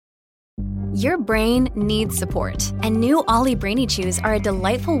Your brain needs support, and new Ollie Brainy Chews are a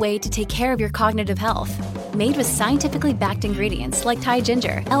delightful way to take care of your cognitive health. Made with scientifically backed ingredients like Thai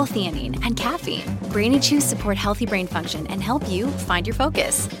ginger, L-theanine, and caffeine, Brainy Chews support healthy brain function and help you find your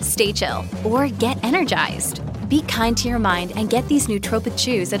focus, stay chill, or get energized. Be kind to your mind and get these nootropic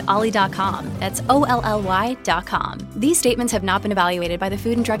chews at ollie.com. That's OLLY.com. These statements have not been evaluated by the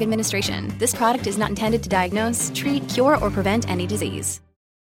Food and Drug Administration. This product is not intended to diagnose, treat, cure, or prevent any disease.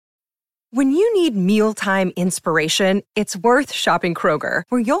 When you need mealtime inspiration, it's worth shopping Kroger,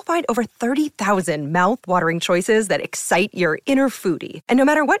 where you'll find over 30,000 mouth-watering choices that excite your inner foodie. And no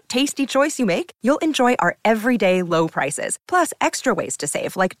matter what tasty choice you make, you'll enjoy our everyday low prices, plus extra ways to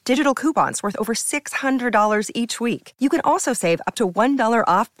save, like digital coupons worth over $600 each week. You can also save up to $1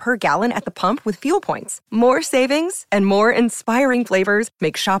 off per gallon at the pump with fuel points. More savings and more inspiring flavors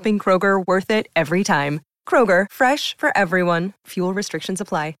make shopping Kroger worth it every time. Kroger, fresh for everyone. Fuel restrictions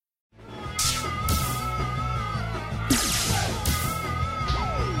apply.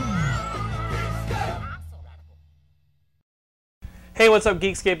 Hey, what's up,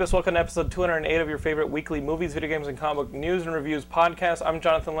 Geekscapists? Welcome to episode 208 of your favorite weekly movies, video games, and comic book news and reviews podcast. I'm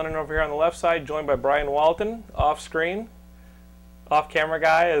Jonathan Lennon over here on the left side, joined by Brian Walton, off-screen, off-camera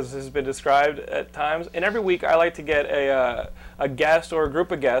guy, as has been described at times. And every week I like to get a guest or a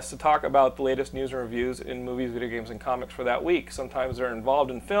group of guests to talk about the latest news and reviews in movies, video games, and comics for that week. Sometimes they're involved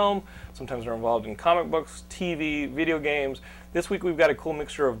in film, sometimes they're involved in comic books, TV, video games. This week we've got a cool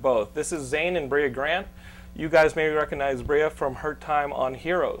mixture of both. This is Zane and Bria Grant. You guys may recognize Bria from her time on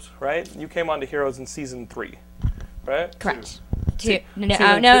Heroes, right? You came on to Heroes in season 3, right? Correct. Season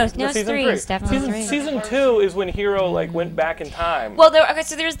 3. It's definitely 3. Season 2 is when Hero went back in time. Well,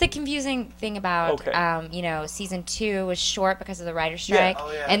 so there's the confusing thing about, season 2 was short because of the writer's strike,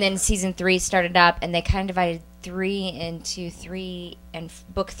 and then season 3 started up, and they kind of divided 3 into 3 and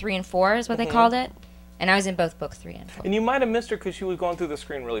book 3 and 4 is what they called it, and I was in both book 3 and 4. And you might have missed her because she was going through the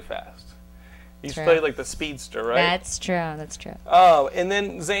screen really fast. You played like the speedster, right? That's true. Oh, and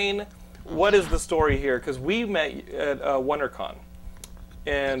then Zane, what is the story here? Because we met at WonderCon,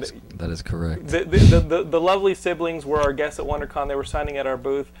 and that is correct. The lovely siblings were our guests at WonderCon. They were signing at our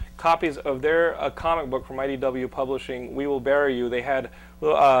booth copies of their comic book from IDW Publishing, We Will Bury You. They had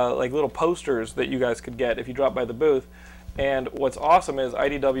little posters that you guys could get if you dropped by the booth. And what's awesome is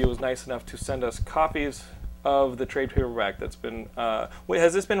IDW was nice enough to send us copies of the trade paperback that's been... wait,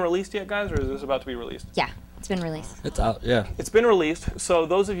 has this been released yet, guys, or is this about to be released? Yeah, it's been released. It's out, yeah. It's been released, so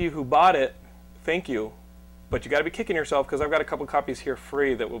those of you who bought it, thank you. But you got to be kicking yourself, because I've got a couple copies here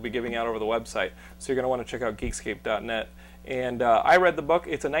free that we'll be giving out over the website. So you're going to want to check out Geekscape.net. And I read the book.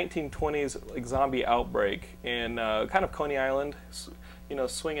 It's a 1920s zombie outbreak in kind of Coney Island,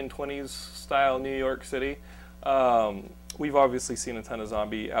 swinging 20s style New York City. We've obviously seen a ton of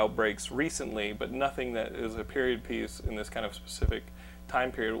zombie outbreaks recently, but nothing that is a period piece in this kind of specific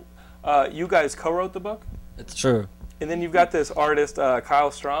time period. You guys co-wrote the book? It's true. And then you've got this artist, Kyle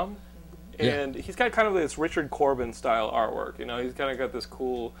Strom, and he's got kind of this Richard Corbin style artwork. He's kind of got this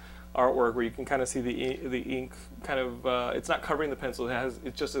cool artwork where you can kind of see the ink kind of, it's not covering the pencil,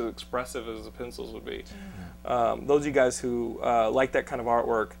 it's just as expressive as the pencils would be. Those of you guys who like that kind of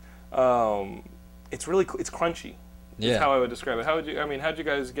artwork, it's really cool. It's crunchy. That's how I would describe it. How'd you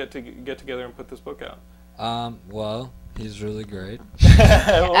guys get together and put this book out? Well, he's really great. First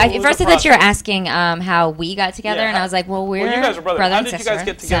I thought you were asking how we got together, and I was like, well, you guys are brothers. How did sister, you guys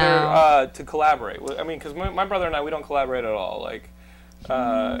get together to collaborate? Because my brother and I, we don't collaborate at all.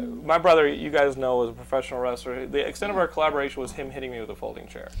 My brother, you guys know, was a professional wrestler. The extent of our collaboration was him hitting me with a folding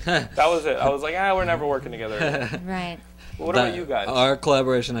chair. That was it. I was like, we're never working together. Right. What about you guys? Our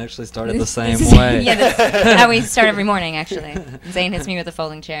collaboration actually started the same way. Yeah, that's how we start every morning, actually. Zane hits me with a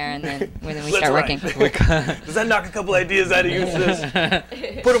folding chair, and then we start working. Does that knock a couple ideas out of you, sis?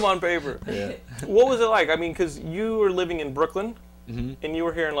 Put them on paper. Yeah. What was it like? Because you were living in Brooklyn, and you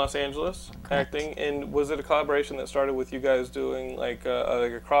were here in Los Angeles acting, and was it a collaboration that started with you guys doing like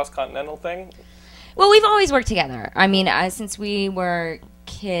a cross-continental thing? Well, we've always worked together. Since we were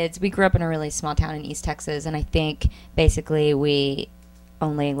kids, we grew up in a really small town in East Texas, and I think basically we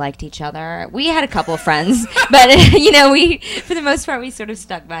only liked each other. We had a couple of friends, but we, for the most part, we sort of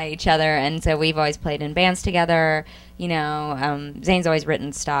stuck by each other, and so we've always played in bands together. Zane's always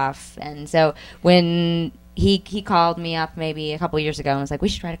written stuff, and so when he called me up maybe a couple of years ago and was like, we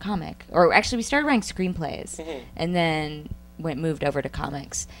should write a comic, or actually we started writing screenplays, and then moved over to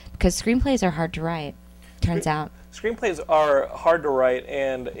comics because screenplays are hard to write. Turns out. Screenplays are hard to write,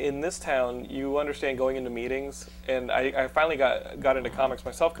 and in this town, you understand going into meetings, and I finally got into comics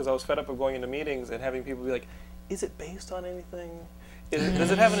myself because I was fed up of going into meetings and having people be like, is it based on anything?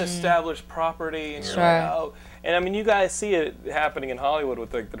 Does it have an established property? And you're Sure. like, oh. And I mean, you guys see it happening in Hollywood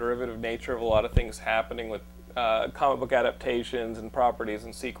with like the derivative nature of a lot of things happening with comic book adaptations and properties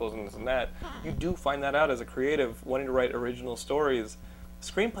and sequels and this and that. You do find that out as a creative wanting to write original stories.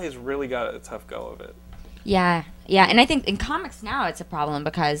 Screenplays really got a tough go of it. Yeah, and I think in comics now it's a problem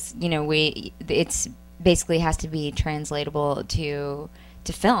because it's basically has to be translatable to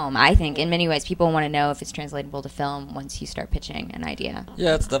film. I think in many ways people want to know if it's translatable to film once you start pitching an idea.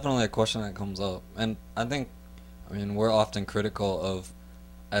 Yeah, it's definitely a question that comes up, and I mean, we're often critical of,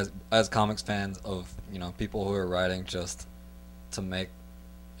 as comics fans, of people who are writing just to make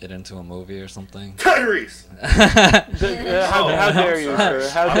it into a movie or something. Tyrese! How dare you, sir?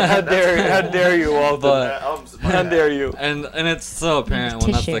 How dare you, Walter? How dare you? And it's so apparent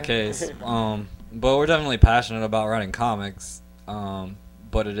when that's the case. But we're definitely passionate about writing comics.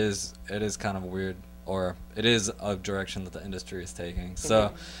 But it is kind of weird, or it is a direction that the industry is taking.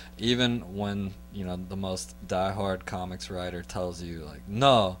 So even when the most diehard comics writer tells you like,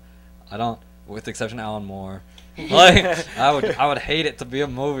 no, I don't, with the exception of Alan Moore, like I would hate it to be a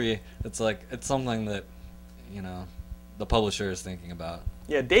movie. It's like it's something that the publisher is thinking about.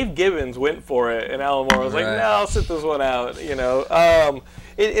 Yeah, Dave Gibbons went for it, and Alan Moore was like, Right. "No, I'll sit this one out."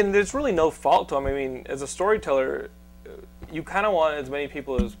 And there's really no fault to him. I mean, as a storyteller, you kind of want as many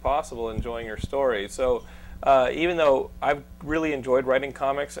people as possible enjoying your story. So even though I've really enjoyed writing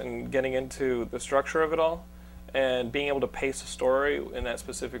comics and getting into the structure of it all, and being able to pace a story in that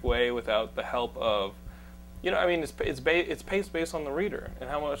specific way without the help of, it's paced based on the reader and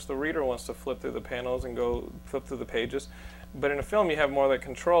how much the reader wants to flip through the panels and go flip through the pages. But in a film, you have more of that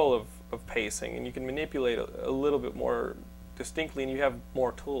control of pacing, and you can manipulate a little bit more distinctly, and you have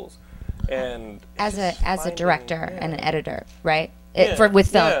more tools. And As a director and an editor, right? Yeah,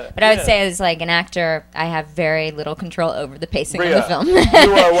 With film. yeah, But I would yeah. say as like an actor, I have very little control over the pacing Bria, of the film.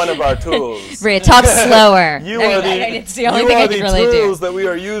 you are one of our tools. Bria, talk slower. It's the only thing I can really do. tools that we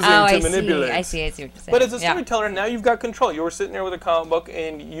are using to manipulate. I see what you're saying. But as a Yeah. storyteller, now you've got control. You were sitting there with a comic book,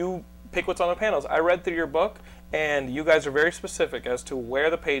 and you pick what's on the panels. I read through your book, and you guys are very specific as to where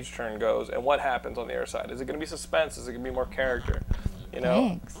the page turn goes and what happens on the other side. Is it going to be suspense? Is it going to be more character?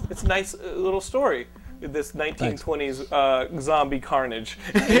 Thanks. It's a nice little story. This 1920s zombie carnage.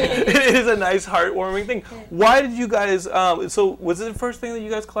 It is a nice, heartwarming thing. Why did you guys? So was it the first thing that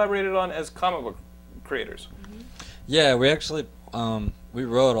you guys collaborated on as comic book creators? Yeah, we actually we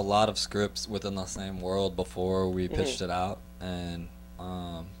wrote a lot of scripts within the same world before we pitched it out, and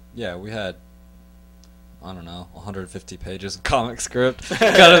yeah, we had, I don't know, 150 pages of comic script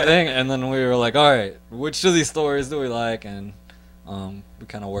kind of thing, and then we were like, all right, which of these stories do we like, and we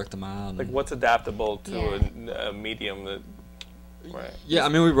kind of worked them out. Like, what's adaptable to a medium that? Right. Yeah, I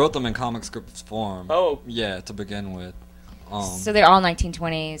mean, we wrote them in comic script form. Oh. Yeah, to begin with. So they're all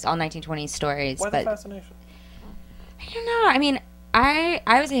 1920s stories. Why the but fascination? I don't know. I mean,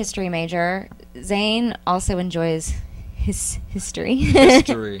 I was a history major. Zane also enjoys his history.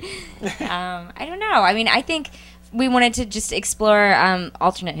 History. I don't know. I mean, I think we wanted to just explore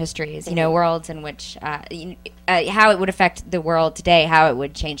alternate histories, worlds in which, how it would affect the world today, how it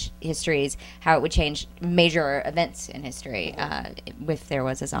would change histories, how it would change major events in history if there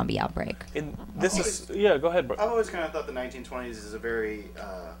was a zombie outbreak. Go ahead, bro. I've always kind of thought the 1920s is a very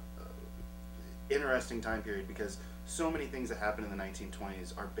interesting time period because so many things that happen in the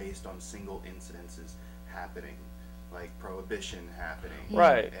 1920s are based on single incidences happening, like Prohibition happening,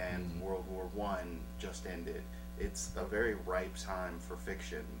 Right. and World War I just ended. It's a very ripe time for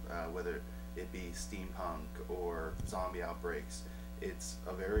fiction, whether it be steampunk or zombie outbreaks. It's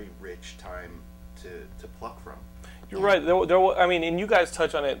a very rich time to pluck from. You're right. I mean, and you guys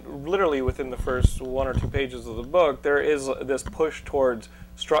touch on it literally within the first 1 or 2 pages of the book. There is this push towards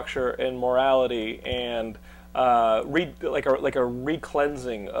structure and morality and like a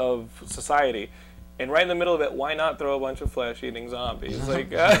re-cleansing of society. And right in the middle of it, why not throw a bunch of flesh-eating zombies?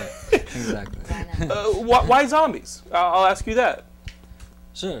 Like, Exactly. why zombies? I'll ask you that.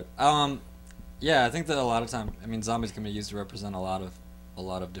 Sure. Yeah, I think that a lot of time, I mean, zombies can be used to represent a lot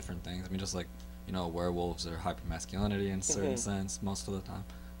of different things. I mean, just like, werewolves are hypermasculinity in a certain sense most of the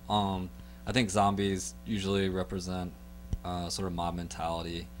time. I think zombies usually represent sort of mob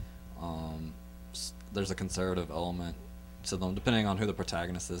mentality. There's a conservative element to them, depending on who the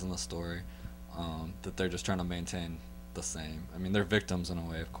protagonist is in the story, that they're just trying to maintain the same. I mean, they're victims in a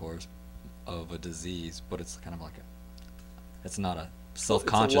way, of course, of a disease, but it's kind of like it's not a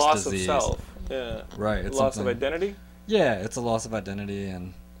self-conscious it's a loss disease. of self. Yeah. Right. It's loss of something- identity. Yeah, it's a loss of identity,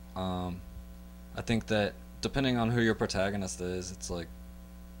 and I think that depending on who your protagonist is, it's like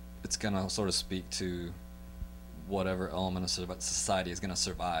it's gonna sort of speak to whatever element of society is going to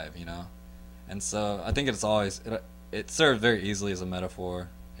survive, you know? And so I think it's always, it served very easily as a metaphor,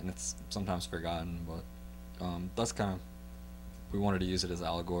 and it's sometimes forgotten, but that's kind of, we wanted to use it as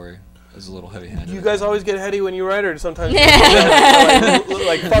allegory. It was a little heavy-handed. You guys always get heady when you write, or sometimes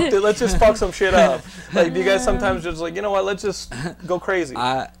like fuck it, let's just fuck some shit up? Like, do you guys sometimes just like, you know what, let's just go crazy?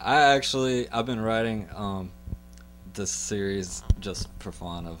 I've been writing this series just for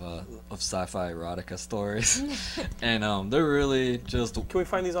fun of sci-fi erotica stories, and they're really just. Can we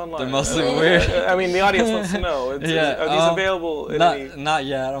find these online? They're mostly weird. I mean, the audience wants to know. Are these available? Not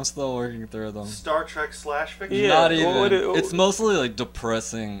yet. I'm still working through them. Star Trek / fiction. Yeah. Not even. It's mostly like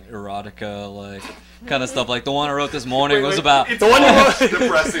depressing erotica, like kind of stuff. Like the one I wrote this morning was about the one you wrote.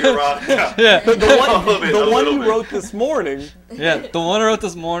 Depressing erotica. Yeah. The one you wrote this morning. Yeah, the one I wrote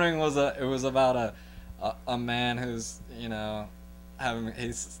this morning was about a man who's, you know,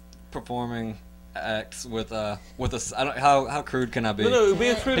 he's performing acts with a I don't, how crude can I be? No, be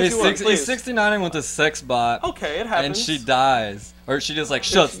as crude as you want, please. He's 69 with a sex bot. Okay, it happens. And she dies, or she just like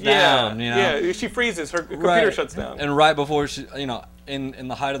shuts down. You know? Yeah, she freezes. Her computer shuts down. And right before she, you know, in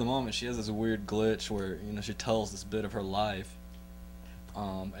the height of the moment, she has this weird glitch where, you know, she tells this bit of her life,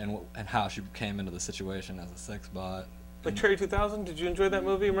 and how she came into the situation as a sex bot. Like Cherry 2000. Did you enjoy that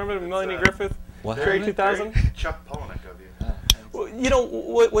movie? Remember Melanie Griffith? What? Cherry 2000. Chuck Palahniuk of you. Well, you know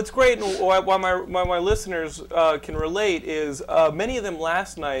what's great, and why my listeners can relate is many of them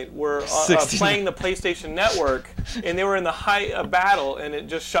last night were playing the PlayStation Network, and they were in the height of battle, and it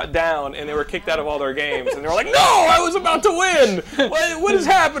just shut down, and they were kicked out of all their games, and they were like, "No, I was about to win. What is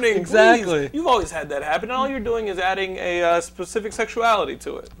happening?" Exactly. Please. You've always had that happen, and all you're doing is adding a specific sexuality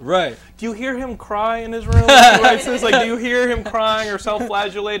to it. Right. Do you hear him cry in his room? Like, do you hear him crying or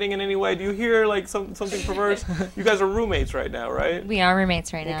self-flagellating in any way? Do you hear like something perverse? You guys are roommates right now, right? We are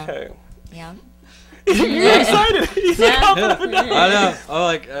roommates right now. Okay. Yeah. You're excited. He's like, I know.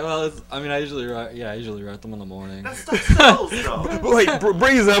 I usually write them in the morning. That stuff sells, though. Wait,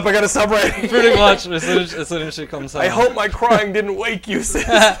 breeze up. I gotta stop writing. Pretty much. As soon as she comes home. I hope my crying didn't wake you, sis.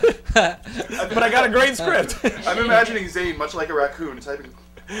 But I got a great script. I'm imagining Zane, much like a raccoon, typing.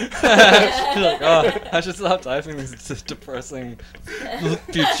 She's like, oh, I should stop typing these depressing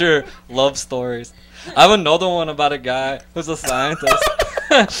future love stories. I have another one about a guy who's a scientist.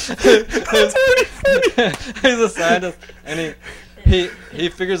 He's a scientist, and he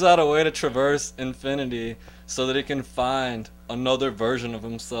figures out a way to traverse infinity so that he can find another version of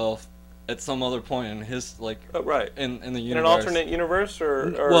himself at some other point in his right in the universe. In an alternate universe,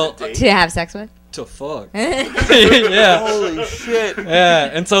 or well, to have sex with. To fuck. Yeah. Holy shit.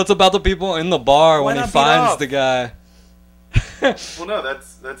 Yeah, and so it's about the people in the bar when he finds the guy. Well, no,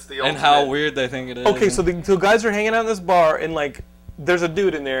 that's the ultimate. And how weird they think it is. Okay, so the guys are hanging out in this bar, and like, there's a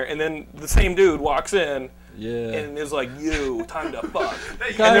dude in there, and then the same dude walks in. Yeah. And is like, "You, time to fuck."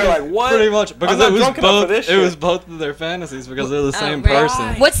 And Kind they're of, like, "What?" Pretty much, because I'm not drunk enough for this it was shit. both of their fantasies because they're the same right.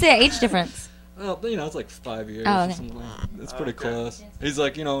 person. What's the age difference? Well, you know, it's like 5 years Oh, or okay. something. It's pretty close. He's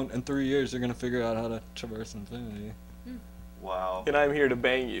like, you know, in 3 years you're gonna figure out how to traverse infinity. Wow. And I'm here to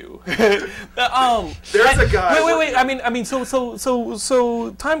bang you. There's a guy. Wait. I mean,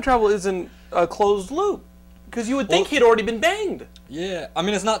 so time travel isn't a closed loop, because you would think he'd already been banged. Yeah, I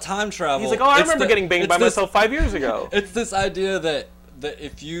mean, it's not time travel. He's like, "Oh, I remember getting banged by myself 5 years ago." It's this idea that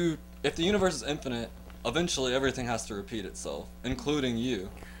if the universe is infinite, eventually everything has to repeat itself, including you.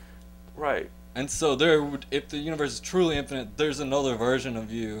 Right. And so if the universe is truly infinite, there's another version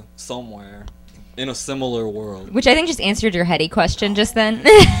of you somewhere in a similar world. Which I think just answered your heady question just then.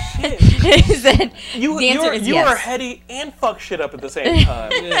 Is that You yes. are heady and fuck shit up at the same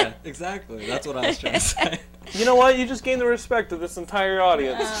time. Yeah, exactly. That's what I was trying to say. You know what? You just gained the respect of this entire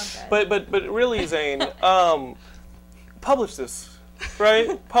audience. Oh, But really, Zane, publish this.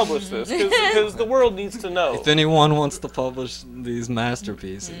 Right? Publish this, because the world needs to know. If anyone wants to publish these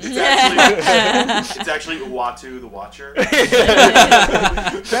masterpieces, It's actually Uatu the Watcher.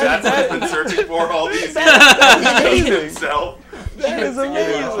 That's what I've been searching for all these years. Himself. That is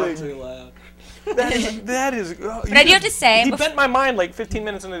amazing. too loud. That is. But I do have to say, he bent my mind like 15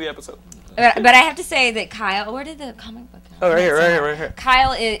 minutes into the episode. but I have to say that Kyle, where did the comic book go? Oh, right here.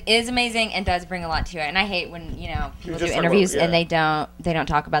 Kyle is amazing and does bring a lot to it, and I hate when people do just interviews talk about- and they don't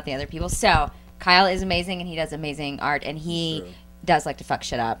talk about the other people. So Kyle is amazing and he does amazing art, and he does like to fuck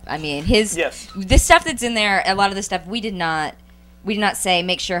shit up. I mean, the stuff that's in there, a lot of the stuff we did not say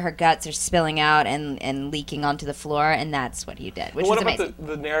make sure her guts are spilling out and leaking onto the floor, and that's what he did, which What was about amazing.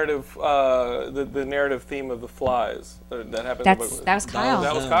 the narrative, the narrative theme of the flies that happened? That was Kyle.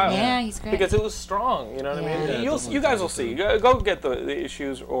 That was Kyle. Yeah, he's great. Because it was strong. You know what I mean? Yeah, You guys will see. Go get the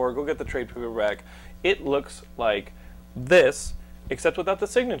issues or go get the trade paperback. It looks like this, except without the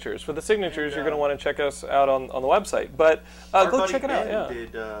signatures. For the signatures, you're going to want to check us out on the website. But go check it out. Ben Yeah.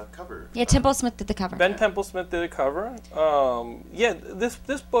 did cover. Yeah, Temple Smith did the cover. Ben Temple-Smith did a cover. Yeah, this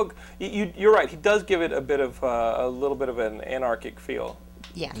book, you're right. He does give it a bit of a little bit of an anarchic feel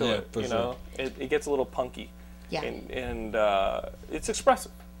Yeah. to Yeah, it. for You sure. know, it gets a little punky. Yeah. And it's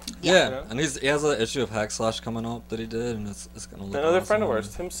expressive. Yeah, Yeah. and he has an issue of Hack Slash coming up that he did, and it's gonna look Another awesome friend of on ours,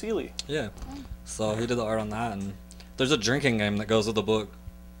 it. Tim Seeley. Yeah, so he did the art on that, and there's a drinking game that goes with the book.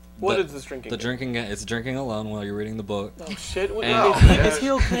 What that- is this drinking The game? drinking game. It's drinking alone while you're reading the book. Oh shit! And- Is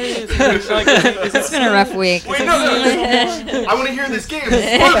he okay? Is he, like, is It's been a rough week. Wait, no. I want to hear this game.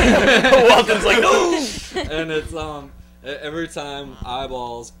 It's fun. Walton's like, no. And it's every time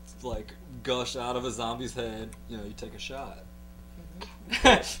eyeballs like gush out of a zombie's head, you take a shot.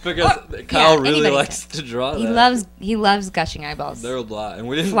 Because Kyle really anybody likes to draw He that. loves gushing eyeballs. There are a lot, and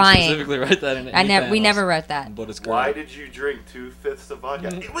we didn't Flying. specifically write that in. We any never panels, wrote that. But it's great. Why did you drink 2/5 of vodka?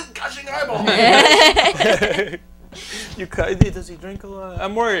 It was gushing eyeballs. Does he drink a lot?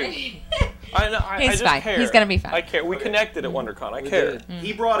 I'm worried. I He's just fine. care. He's gonna be fine. I care. We Okay. connected at WonderCon. I We care. did.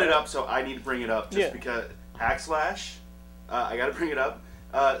 He brought it up, so I need to bring it up just Yeah. because Hack Slash. I got to bring it up.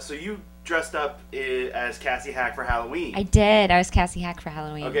 So you dressed up as Cassie Hack for Halloween. I did. I was Cassie Hack for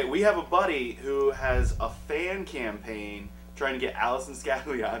Halloween. Okay, we have a buddy who has a fan campaign trying to get Allison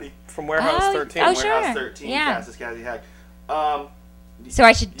Scagliotti From Warehouse Oh, 13. oh, from sure. Warehouse 13 Yeah. cast as Cassie Hack. So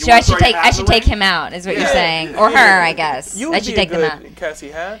I should You wanna throw your I hat should in the take ring? him out, is what you're Yeah. saying, or her, I guess. You I would should be take a them out. good Cassie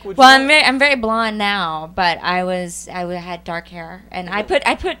Hack. Would Well, you? I'm very blonde now, but I had dark hair, and I put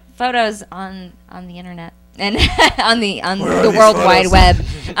photos on the internet and on the Where are these World Wide photos? Web,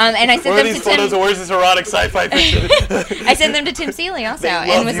 and I sent Where are them these to Tim. photos? Where's this erotic sci-fi fiction? I sent them to Tim Seeley also, They love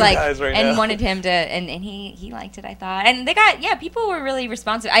and was you like, guys right and now. wanted him to, and he liked it. I thought, and they got people were really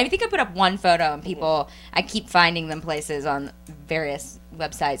responsive. I think I put up one photo, and people, I keep finding them places on various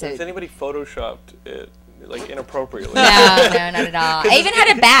websites. Has anybody photoshopped it like inappropriately? No, not at all. I even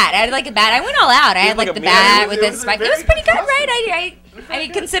had a bat. I had like a bat. I went all out. I had like like a the bat? bat with It the was a spike. It very was pretty good good, right? I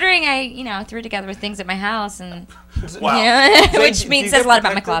mean, considering I threw together things at my house and Wow. which Do means you says get a lot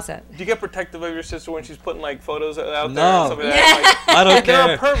about my protective? closet. Do you get protective of your sister when she's putting like photos out there? No. And stuff like that? Like, I don't there are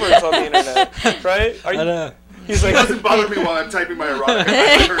care. perverts on the internet, right? Are I you, know. he's It like, doesn't bother me while I'm typing my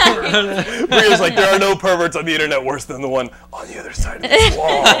erotica. Rio's like, there are no perverts on the internet worse than the one on the other side of this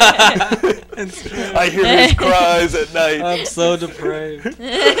wall. I hear his cries at night. I'm so depraved.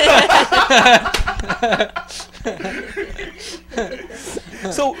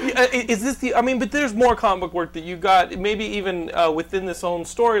 So, is this the? I mean, but there's more comic book work that you got. Maybe even within this own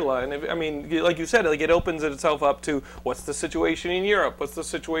storyline. I mean, like you said, like it opens itself up to what's the situation in Europe? What's the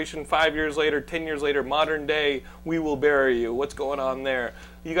situation 5 years later, 10 years later, modern day? We will bury you. What's going on there?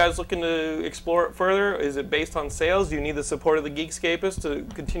 You guys looking to explore it further? Is it based on sales? Do you need the support of the Geekscapists to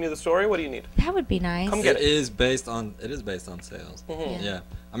continue the story? What do you need? That would be nice. Come get It is based on sales. Mm-hmm. Yeah.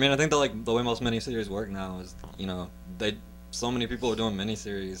 I mean, I think that the way most miniseries work now is so many people are doing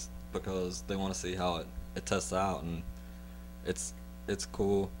miniseries because they want to see how it tests out, and it's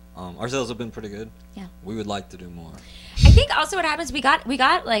cool. Our sales have been pretty good. Yeah. We would like to do more. I think also what happens, we got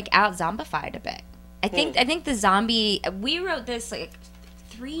like out zombified a bit. I think the zombie, we wrote this like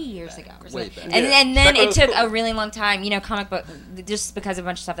 3 years ago or Way something. back. And Yeah. then Back when it it was took cool. a really long time, comic book, just because of a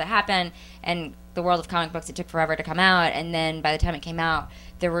bunch of stuff that happened and the world of comic books, it took forever to come out. And then by the time it came out,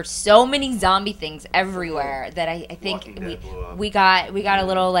 there were so many zombie things everywhere that I think Walking Dead blew up. we got a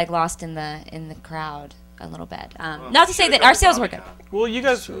little like lost in the crowd a little bit. Not to say that our sales were good. Well, you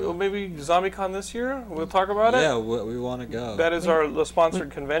guys, maybe ZombieCon this year? We'll talk about it. Yeah, we want to go. That is our sponsored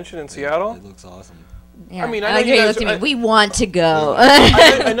convention in Seattle. It looks awesome. Yeah. I mean, I know like you how guys- looked at me. I- We want to go.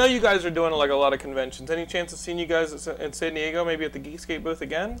 I know you guys are doing like a lot of conventions. Any chance of seeing you guys in San Diego, maybe at the Geekscape booth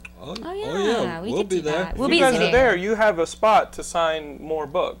again? Oh yeah, we we'll could be do there. that. We'll If be you in guys San are Diego. there, you have a spot to sign more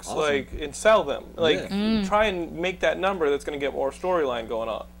books, Awesome. like and sell them. Like Yeah. try and make that number that's going to get more storyline going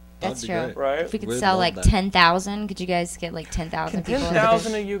on. That's That'd be true. great. Right? If we could We'd sell love like that. 10,000, could you guys get like 10,000 people?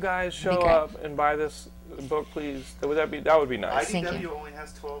 10,000 of you guys show great. up and buy this book, please. That would be nice. Thank IDW only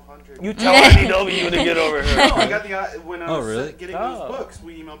has 1,200. You tell IDW to get over No, here. I got the when I Oh, was really? getting Oh. those books.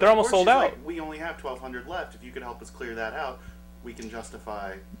 We emailed. They're almost She's sold like, out. we only have 1,200 left. If you could help us clear that out, we can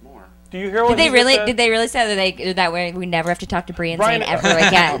justify more. Do you hear what Did they he really? said? Did they really say that way we never have to talk to Bree and Brian- Zane ever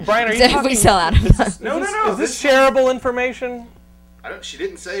again? Brian, are you So if we talking- sell out. No. Is this shareable information? She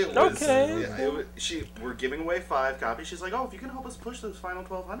didn't say it was. Okay. We're giving away 5 copies. She's like, oh, if you can help us push those final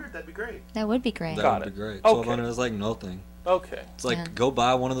 1,200, that'd be great. That would be great. That Got would it. be great. Okay. 1,200 is like nothing. Okay. It's like Yeah. go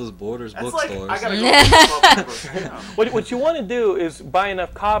buy one of those Borders That's like, bookstores. I gotta go pick up a book. Yeah. What you want to do is buy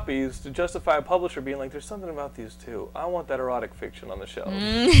enough copies to justify a publisher being like, there's something about these two. I want that erotic fiction on the shelf.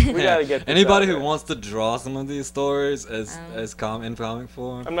 We gotta get this Anybody out who there. wants to draw some of these stories as in comic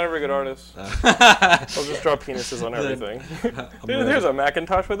form. I'm not a very good artist. I'll just draw penises on everything. There's a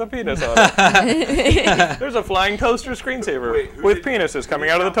Macintosh with a penis on it. There's a flying toaster screensaver Wait, who with did- penises coming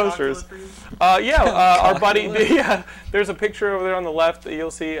out of the Count toasters. Calcula for you? Our buddy, yeah, there's a picture over there on the left that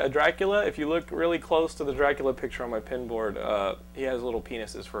you'll see a Dracula. If you look really close to the Dracula picture on my pin board, he has little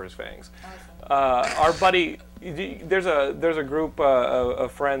penises for his fangs. Our buddy, there's a group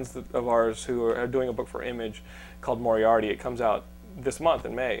of friends of ours who are doing a book for Image called Moriarty. It comes out this month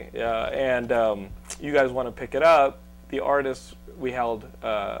in May, and you guys want to pick it up. The artist we held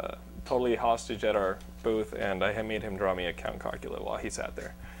totally hostage at our booth, and I had made him draw me a Count Calcula while he sat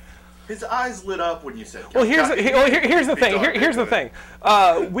there. His eyes lit up when you said. Well, here's the thing. Here's the thing.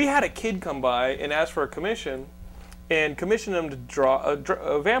 thing. We had a kid come by and ask for a commission, and commissioned him to draw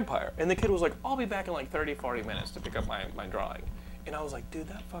a vampire. And the kid was like, "I'll be back in like 30, 40 minutes to pick up my drawing." And I was like, "Dude,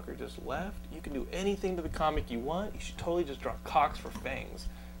 that fucker just left. You can do anything to the comic you want. You should totally just draw cocks for fangs,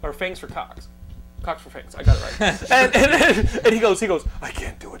 or fangs for cocks." Cocks for fangs. I got it right. and he goes, I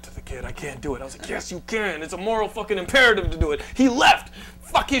can't do it to the kid. I can't do it. I was like, yes, you can. It's a moral fucking imperative to do it. He left.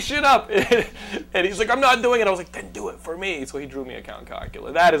 Fuck his shit up. And he's like, I'm not doing it. I was like, then do it for me. So he drew me a Count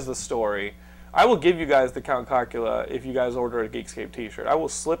Calcula. That is the story. I will give you guys the Count Calcula if you guys order a Geekscape t-shirt. I will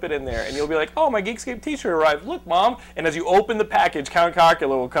slip it in there, and you'll be like, oh, my Geekscape t-shirt arrived. Look, Mom. And as you open the package, Count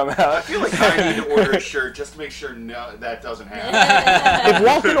Calcula will come out. I feel like I need to order a shirt just to make sure that doesn't happen. If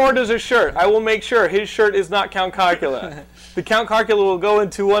Walton orders a shirt, I will make sure his shirt is not Count Calcula. The Count Calcula will go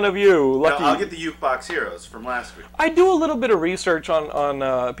into one of you. No, Lucky. I'll get the Ukebox Heroes from last week. I do a little bit of research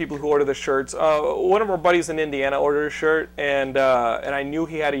on people who order the shirts. One of our buddies in Indiana ordered a shirt, and I knew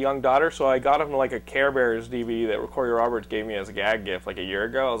he had a young daughter, so I got him like a Care Bears DVD that Corey Roberts gave me as a gag gift like a year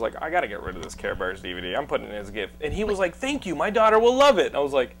ago. I was like, I got to get rid of this Care Bears DVD. I'm putting it in as a gift. And he was like, thank you. My daughter will love it. And I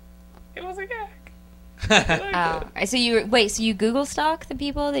was like, it was a gag. Oh, so you Google stalk the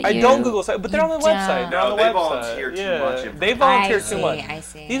people that you? I don't Google, but they're on the You website. They're don't. on the No, they website. volunteer too much information. They volunteer I too see, much. I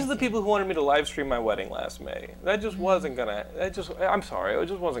see, These I are the see. people who wanted me to live stream my wedding last May. That just wasn't gonna. I'm sorry. It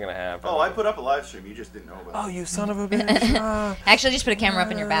just wasn't gonna happen. Oh, I put up a live stream. You just didn't know about Oh, it. you son of a bitch! Actually, just put a camera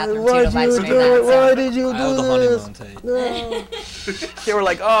up in your bathroom too to live stream that. Why So. did you I have the honeymoon tape. They were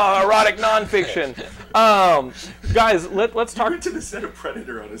like, oh, erotic nonfiction. Guys, let's He talk. went to the set of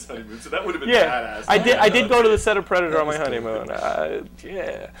Predator on his honeymoon, so that would have been Yeah, badass. I did go to the set of Predator on my honeymoon.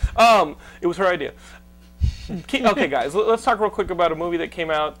 Yeah. It was her idea. Okay, guys, let's talk real quick about a movie that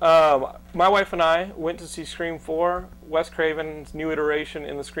came out. My wife and I went to see Scream 4, Wes Craven's new iteration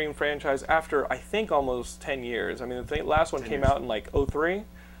in the Scream franchise after, I think, almost 10 years. I mean, the last one 10 came years. out in, like, 03?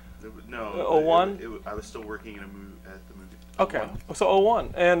 No. 01? I was still working at the movie. Okay, so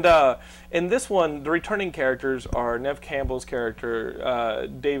 01. And in this one, the returning characters are Nev Campbell's character,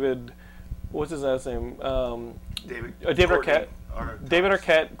 David, what's his last name? David Arquette. David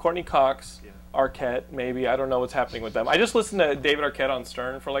Arquette, Courtney Cox, Yeah. Arquette, maybe. I don't know what's happening with them. I just listened to David Arquette on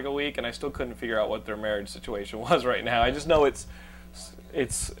Stern for like a week, and I still couldn't figure out what their marriage situation was right now. I just know it's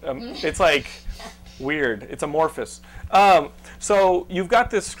like weird. It's amorphous. So you've got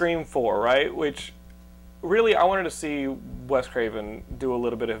this Scream 4, right? Which really I wanted to see Wes Craven do a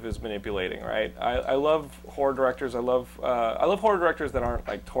little bit of his manipulating, right? I love horror directors. I love horror directors that aren't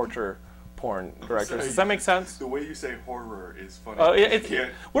like torture porn directors. Does that make sense? The way you say horror is funny.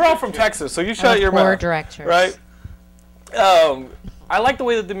 We're all from Texas, so you shut your mouth. Horror directors. Right? I like the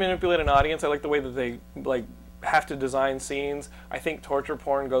way that they manipulate an audience. I like the way that they like have to design scenes. I think torture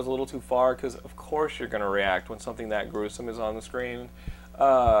porn goes a little too far because, of course, you're going to react when something that gruesome is on the screen.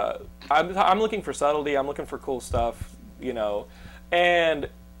 I'm looking for subtlety. I'm looking for cool stuff, you know. And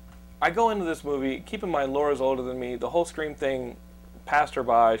I go into this movie. Keep in mind, Laura's older than me. The whole Scream thing passed her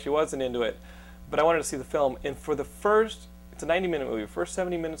by. She wasn't into it. But I wanted to see the film. And for the first, it's a 90-minute movie. First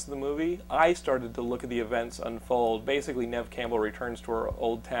 70 minutes of the movie, I started to look at the events unfold. Basically, Nev Campbell returns to her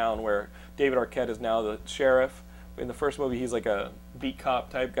old town where David Arquette is now the sheriff. In the first movie, he's like a beat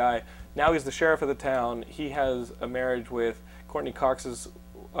cop type guy. Now he's the sheriff of the town. He has a marriage with Courtney Cox's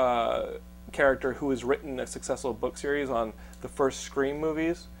character, who has written a successful book series on the first Scream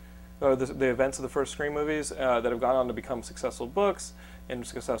movies, or the events of the first Scream movies that have gone on to become successful books and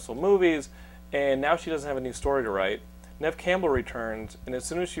successful movies. And now she doesn't have a new story to write. Nev Campbell returns, and as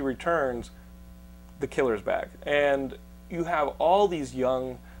soon as she returns, the killer's back. And you have all these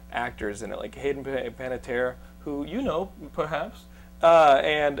young actors in it, like Hayden Panettiere, who you know, perhaps,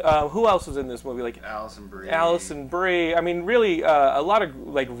 And who else was in this movie? Like Alison Brie. Alison Brie. I mean, really, a lot of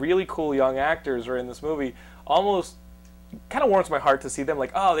like really cool young actors are in this movie. Almost kind of warms my heart to see them.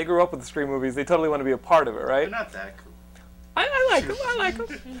 Like, oh, they grew up with the Scream movies. They totally want to be a part of it, right? They're not that cool. I like them. I like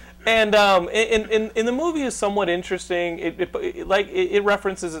them. And in the movie is somewhat interesting. It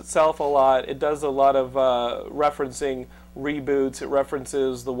references itself a lot. It does a lot of referencing reboots. It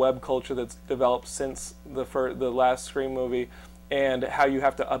references the web culture that's developed since the last Scream movie, and how you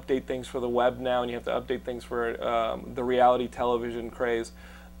have to update things for the web now, and you have to update things for the reality television craze.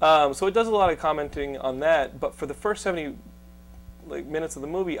 So it does a lot of commenting on that. But for the first 70 minutes of the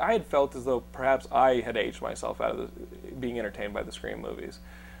movie, I had felt as though perhaps I had aged myself out of being entertained by the Scream movies.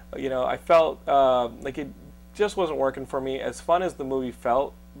 I felt like it just wasn't working for me. As fun as the movie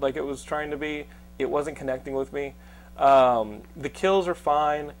felt like it was trying to be, it wasn't connecting with me. The kills are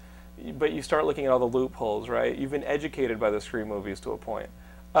fine, but you start looking at all the loopholes, right? You've been educated by the Scream movies to a point.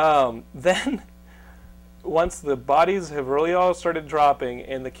 Then, once the bodies have really all started dropping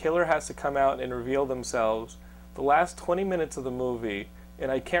and the killer has to come out and reveal themselves, the last 20 minutes of the movie, and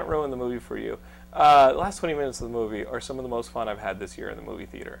I can't ruin the movie for you, the last 20 minutes of the movie are some of the most fun I've had this year in the movie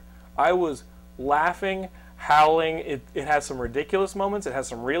theater. I was laughing, howling. It has some ridiculous moments. It has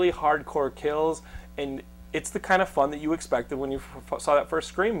some really hardcore kills, and it's the kind of fun that you expected when you saw that first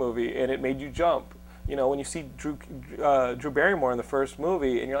Scream movie, and it made you jump. When you see Drew Barrymore in the first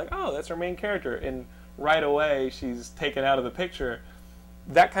movie, and you're like, oh, that's her main character, and right away she's taken out of the picture.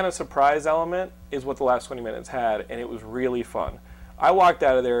 That kind of surprise element is what the last 20 minutes had, and it was really fun. I walked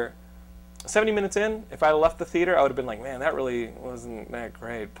out of there 70 minutes in. If I had left the theater, I would have been like, man, that really wasn't that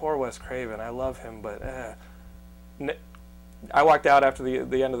great. Poor Wes Craven. I love him, but I walked out after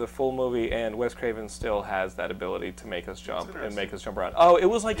the end of the full movie, and Wes Craven still has that ability to make us jump and make us jump around. Oh, it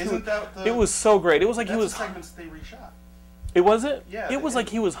was like it was so great. It was like he was. That's the segments they reshot. It wasn't? Yeah. It was like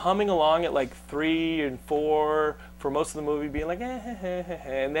he was humming along at like 3 and 4 for most of the movie, being like,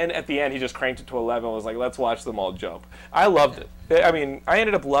 and then at the end he just cranked it to 11 and was like, let's watch them all jump. I loved it. I mean, I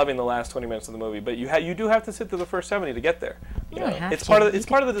ended up loving the last 20 minutes of the movie, but you do have to sit through the first 70 to get there. It's part of the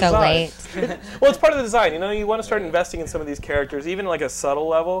design. Well, it's part of the design. You want to start investing in some of these characters, even like a subtle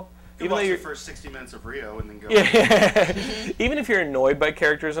level. Even watch the first 60 minutes of Rio and then go. Yeah. Even if you're annoyed by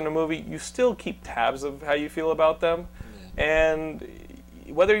characters in a movie, you still keep tabs of how you feel about them. And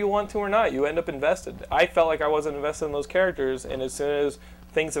whether you want to or not, you end up invested. I felt like I wasn't invested in those characters, and as soon as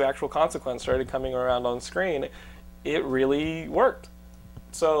things of actual consequence started coming around on screen, it really worked.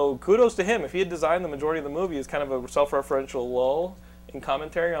 So kudos to him. If he had designed the majority of the movie as kind of a self-referential lull in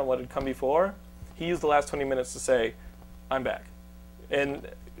commentary on what had come before, he used the last 20 minutes to say, I'm back. And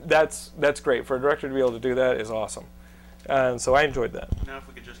that's great. For a director to be able to do that is awesome. And so I enjoyed that. Now if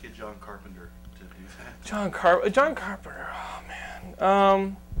we could just get John Carpenter to do that. John Carpenter. Oh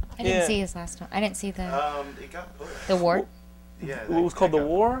man. I didn't see his last one. I didn't see the it got pushed. the Ward. Yeah. It was called The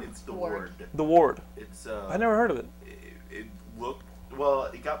War? It's The Ward. The Ward. It's I never heard of it. It looked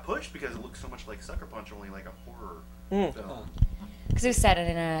it got pushed because it looked so much like Sucker Punch, only like a horror film. Because it was set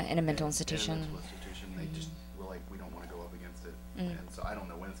in a mental institution. In a mental institution, they just were like, we don't want to go up against it, and so I don't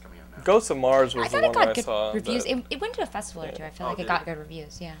know when it's coming out now. Ghosts of Mars was I thought the it one got I good saw. reviews. It went to a festival or two. I feel like it got good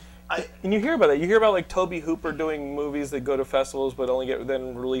reviews. Yeah. And you hear about that. You hear about like Tobe Hooper doing movies that go to festivals but only get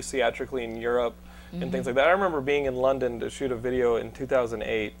then released theatrically in Europe and things like that. I remember being in London to shoot a video in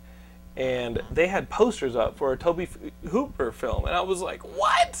 2008, and they had posters up for a Tobe Hooper film, and I was like,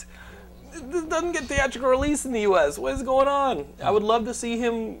 what? This doesn't get theatrical release in the U.S. What is going on? I would love to see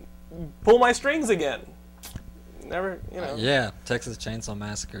him pull my strings again. Never, Yeah, Texas Chainsaw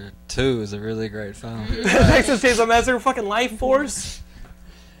Massacre 2 is a really great film. Texas Chainsaw Massacre, fucking Life Force.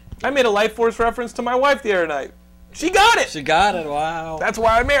 I made a Life Force reference to my wife the other night. She got it. She got it. Wow. That's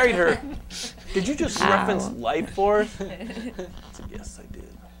why I married her. Did you just reference Life Force? Yes, I did.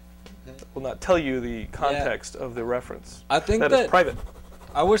 I will not tell you the context of the reference. I think that is private.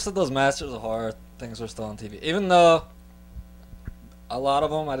 I wish that those Masters of Horror things were still on TV, even though a lot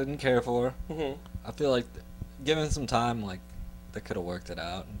of them I didn't care for. Mm-hmm. I feel like given some time, like they could have worked it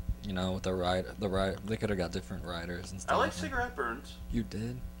out. With they could have got different writers and stuff. I like Cigarette Burns. You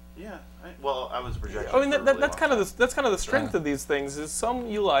did? Yeah. I was projecting. I mean, that's kind of the strength of these things. Is some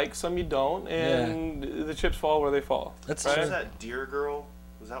you like, some you don't, and the chips fall where they fall. That's What true. was that Deer Girl?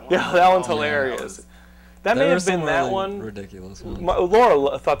 Was that one? Yeah, that one's hilarious. That may There were have been some that really one. ridiculous ones.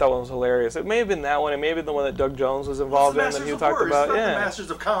 Laura thought that one was hilarious. It may have been that one. It may have been the one that Doug Jones was involved in that he talked about. The Yeah. Masters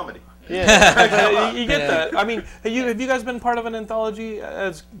of Comedy. Yeah, you get that. I mean, have you guys been part of an anthology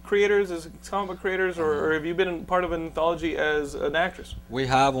as creators, as comic book creators, or have you been part of an anthology as an actress? We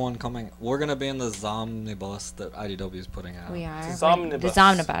have one coming. We're gonna be in the Zomnibus that IDW is putting out. We are. Zomnibus. The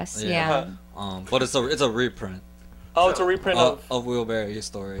Zomnibus, yeah. But it's a reprint Oh, it's a reprint of Wheelberry's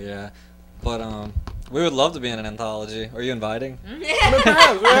story. Yeah, but we would love to be in an anthology. Are you inviting?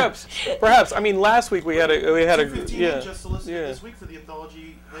 Perhaps. I mean, last week we had a 215 just solicited this week for the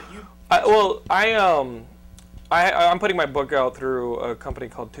anthology that you. I'm putting my book out through a company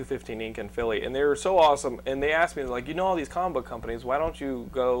called 215 Inc. in Philly, and they were so awesome. And they asked me, like, you know all these comic book companies, why don't you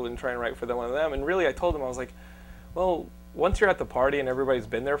go and try and write for one of them? And really, I told them, I was like, well, once you're at the party and everybody's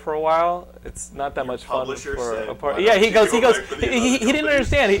been there for a while, it's not that much fun for a party. Yeah, he didn't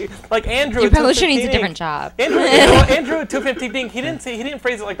understand. Like Andrew. Your publisher needs a different job. Andrew at 215 Inc. He didn't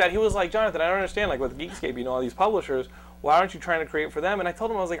phrase it like that. He was like, Jonathan, I don't understand. Like with Geekscape, you know all these publishers. Why aren't you trying to create for them? And I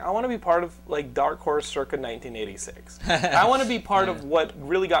told him, I was like, I want to be part of like Dark Horse circa 1986. I want to be part of what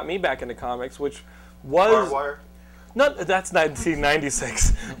really got me back into comics, which was Wire. No, that's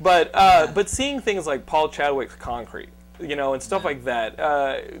 1996. But seeing things like Paul Chadwick's Concrete, you know, and stuff like that.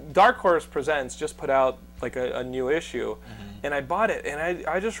 Dark Horse Presents just put out like a new issue, and I bought it, and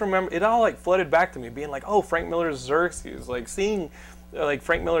I just remember it all like flooded back to me, being like, oh, Frank Miller's Xerxes, like seeing like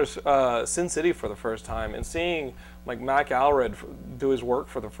Frank Miller's Sin City for the first time, and seeing like Mac Allred do his work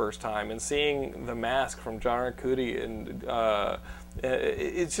for the first time, and seeing The Mask from John Arcudi, and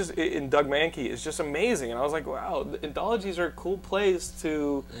it's just in Doug Mankey is just amazing. And I was like, wow, anthologies are a cool place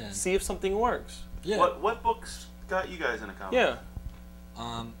to see if something works. Yeah. What books got you guys into comics? Yeah.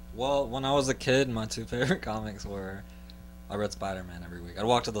 Well, when I was a kid, my two favorite comics were I read Spider-Man every week. I'd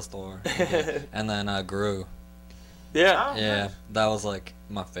walk to the store, and then Gru. Yeah. Yeah, that was like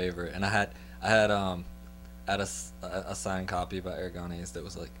my favorite, and I had a signed copy by Aragones that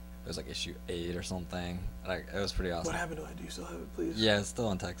was like it was like issue 8 or something. Like it was pretty awesome. What happened to it? Do you still have it, please? Yeah, it's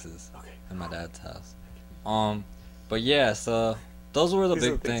still in Texas. Okay. In my dad's house. But yeah, so those were the These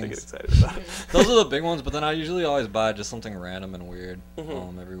are big the things I things. get excited about. Those are the big ones, but then I usually always buy just something random and weird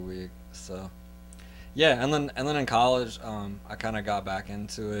every week. So yeah, and then in college, I kind of got back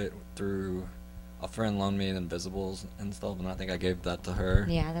into it through a friend loaned me Invisibles and stuff, and I think I gave that to her.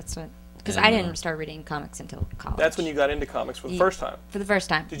 Yeah, that's what. Because And, I didn't start reading comics until college. That's when you got into comics for the first time. For the first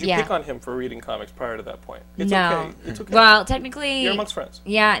time. Did you pick on him for reading comics prior to that point? It's No. okay. It's okay. Well, technically. You're amongst friends.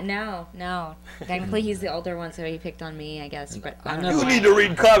 Yeah, no. Technically, he's the older one, so he picked on me, I guess. But I don't know. You need to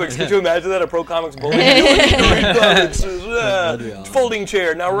read comics. Could you imagine that? A pro comics bully? You need to read comics. Folding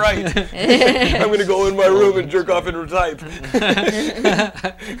chair. Now write. I'm going to go in my room and jerk off and type.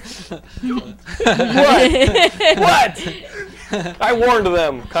 What? I warned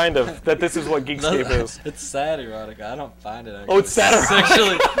them, kind of, that this is what Geekscape is. It's sad erotica. I don't find it. Oh, it's sad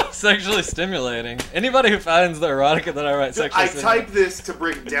erotica. Sexually stimulating. Anybody who finds the erotica that I write sexually I stimulating. type this to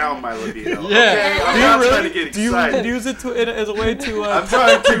bring down my libido. Yeah. Okay? I'm Do you not really? trying to get Do you excited. use it as a way to I'm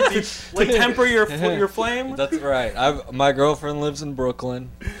trying to temper your flame? That's right. My girlfriend lives in Brooklyn,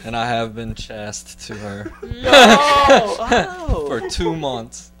 and I have been chaste to her Oh, for 2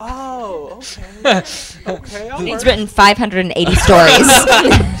 months. oh, okay. Okay, I'll He's work. written 580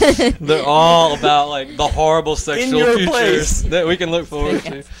 stories. They're all about like the horrible sexual your futures place. that we can look forward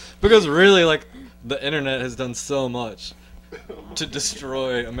to. Because really, like, the internet has done so much to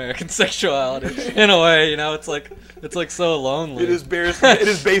destroy American sexuality. In a way, you know, it's like so lonely. It is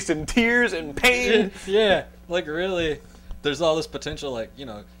based in tears and pain. Yeah, like really, there's all this potential. Like, you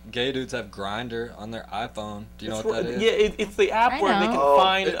know, gay dudes have Grindr on their iPhone. Do you know what that is? Yeah, it's the app I where they know. can Oh,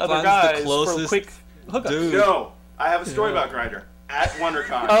 find it other finds guys the for closest quick hookups. dude. No, I have a story about Grindr at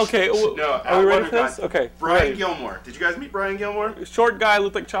WonderCon. Okay, No, are we ready for WonderCon. this? Okay, Brian ready. Gilmore. Did you guys meet Brian Gilmore? Short guy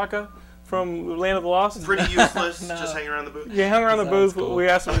looked like Chaka from Land of the Lost. Pretty useless, just hanging around the booth. He hung around the Sounds booth. cool. We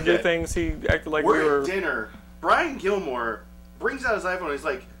asked him to do Okay. things. He acted like we We're were. at dinner. Brian Gilmore brings out his iPhone. He's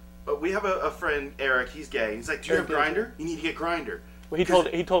like, we have a friend, Eric. He's gay. He's like, do you have Eric Grindr? You need to get Grindr. Well,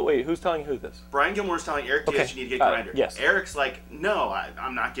 he told. Wait, who's telling who this? Brian Gilmore's telling Eric Okay, Diaz you need to get got it, Grindr. yes. Eric's like, no,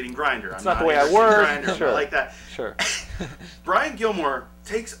 I'm not getting Grindr. It's not the way I work. Sure. I like that. Sure. Brian Gilmore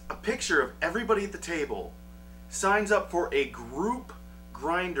takes a picture of everybody at the table, signs up for a group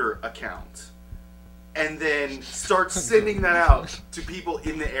Grindr account, and then starts sending that out to people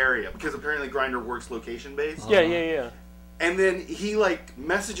in the area because apparently Grindr works location based. Yeah. And then he like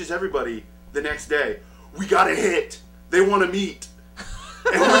messages everybody the next day. We got a hit. They want to meet.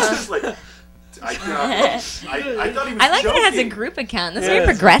 And we're just like, I thought he was I like that it has a joking. group account. That's Yes. very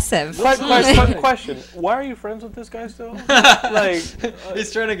progressive. Question: why are you friends with this guy still? Like,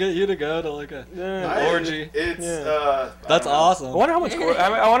 He's trying to get you to go to like a yeah. orgy. It's That's awesome. I wonder how much.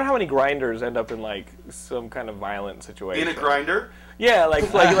 I wonder how many grinders end up in like some kind of violent situation. in a grinder. Yeah, like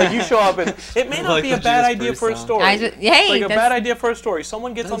you show up and it may not Like be a the bad Judas idea Priest for a song. story. Hey, like a that's- bad idea for a story.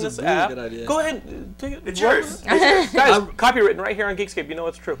 Someone gets That's on a this really app. good idea. Go ahead, take it. It's run. yours. Guys, copywritten right here on Geekscape. You know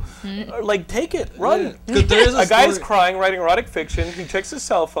it's true. Like, take it, run. Yeah. 'Cause there is A guy's story- crying, writing erotic fiction. He checks his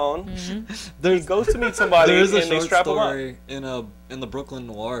cell phone. He There's goes to meet somebody, There's a and they short strap him up. story in the Brooklyn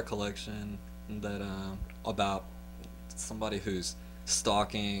Noir collection that about somebody who's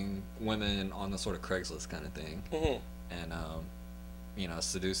stalking women on the sort of Craigslist kind of thing, and you know,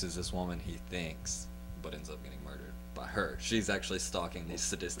 seduces this woman he thinks, but ends up getting murdered by her. She's actually stalking these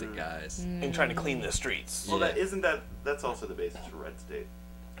sadistic guys. And trying to clean the streets. Well, Yeah. that's also the basis for Red State.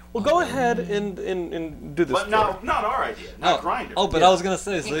 Well, go ahead and do this. But not our idea, not Grindr. Oh, but I was gonna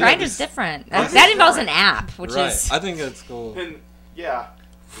say, so yeah, Grindr's this- different. Grindr's That involves an different. app, which right. is I think it's cool. And yeah,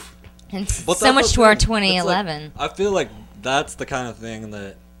 and But so that's much the to our thing. 2011. It's like, I feel like that's the kind of thing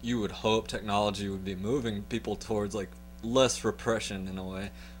that you would hope technology would be moving people towards, like less repression in a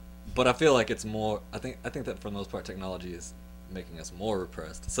way. But I feel like it's more. I think that for the most part, technology is making us more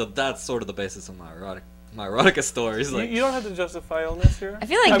repressed. So that's sort of the basis of my erotica stories. Like, You don't have to justify illness here. I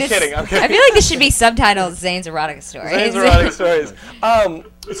feel like I'm this. kidding. I'm kidding. I feel like this should be subtitled Zane's erotic stories. Zane's erotic stories.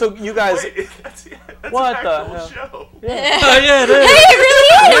 So you guys. wait, that's What an the actual hell? show. oh yeah, it is. Hey, it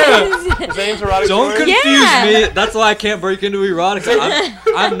really is. Zane's erotic Don't stories. confuse Yeah. me. That's why I can't break into erotica.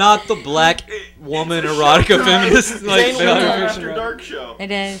 I'm not the black woman erotica feminist. Like, Zane, they we're are not After fiction Dark show. It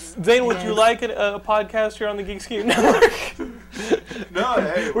is. Zane, would you like a podcast here on the Geekscape Network? No,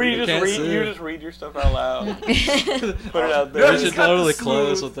 hey, Where you can't sue. just read your stuff out loud, put it out We there. he's should got the totally smooth-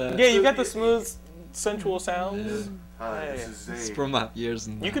 close with that. Yeah, you got the smooth, sensual sounds. Hi, this Hey. is It's Zane. from my years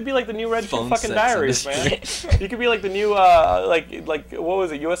in You could be like the new Red Shoe Phone fucking sex Diaries, man. industry. You could be like the new like what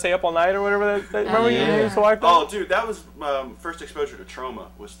was it, USA Up All Night or whatever. That remember you yeah. used to watch that? Oh, dude, that was first exposure to trauma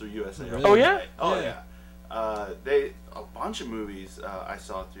was through USA. Really? Oh, yeah? Oh Yeah. yeah. A bunch of movies I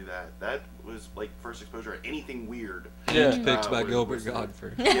saw through that. That was like first exposure to anything weird. Yeah. Picked by was- Gilbert was-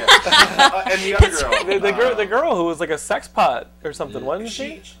 Godfrey. Yeah. And the other girl. The girl who was like a sex pot or something, Yeah. wasn't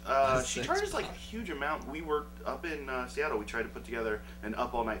she? She charges like a huge amount. We worked up in Seattle. We tried to put together an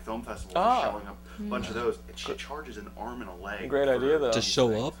Up All Night film festival, Ah. showing up a bunch of those. And she charges an arm and a leg. Great for idea, though. To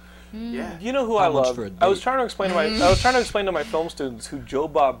show up. Yeah. You know who How I much love? for a I was date? trying to explain to my film students who Joe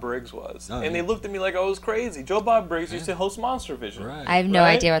Bob Briggs was, Oh, and they yeah. looked at me like I was crazy. Joe Bob Briggs used to host Monster Vision. Right. I have no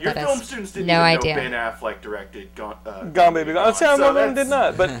Right? idea what Your that film is. students didn't No even idea. know Ben Affleck directed Gone Baby Gone. See, some of them did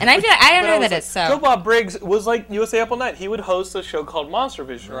not, but. And I feel like I don't But know was that like, it's so. Joe Bob Briggs was like USA Up All Night. He would host a show called Monster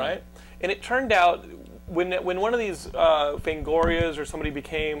Vision, right? And it turned out when one of these Fangorias or somebody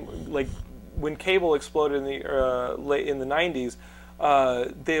became like when cable exploded in the late in the 90s.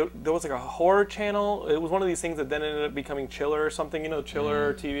 There was like a horror channel. It was one of these things that then ended up becoming Chiller or something, you know,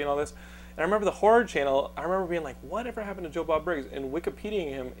 Chiller TV and all this. And I remember the horror channel, I remember being like, whatever happened to Joe Bob Briggs? And Wikipediaing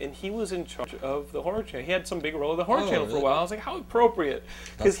him, and he was in charge of the horror channel. He had some big role in the horror channel for a really? while. I was like, how appropriate.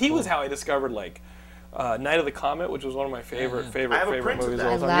 Because he was cool. how I discovered like Night of the Comet, which was one of my favorite I have a favorite print of movies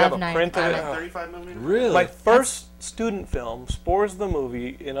that. of all I time. You have love a Night print of of the it? Comet. 35 millimeter. Really? My first student film, Spores the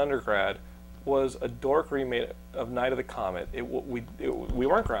movie in undergrad, was a dork remake of Night of the Comet. We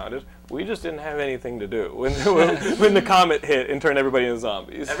weren't grounded. We just didn't have anything to do when the comet hit and turned everybody into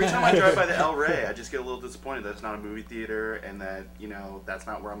zombies. Every time I drive by the El Rey, I just get a little disappointed that it's not a movie theater and that, you know, that's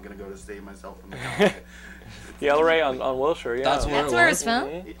not where I'm going to go to save myself from the comet. The El Rey on Wilshire, yeah. That's where That's it where was. it's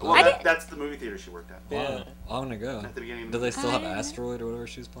filmed. Well, that's the movie theater she worked at. Wow. I want to go. At the beginning of Do the they movie. still have Asteroid or whatever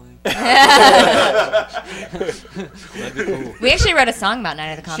she was playing? That'd be cool. We actually wrote a song about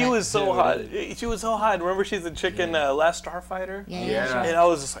Night of the Comet. She was so Yeah, hot. we She was so hot. Remember, she's the chick in Last Starfighter? Yeah, Yeah. And I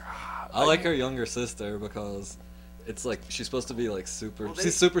was just like, I like her younger sister because it's like she's supposed to be like super. Well, they-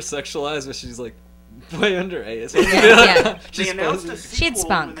 she's super sexualized, but she's like way underage. Yeah. She's They announced supposed a to- She had sequel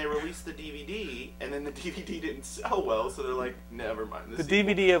spunk. when they released the DVD, and then the DVD didn't sell well, so they're like, never mind. the sequel.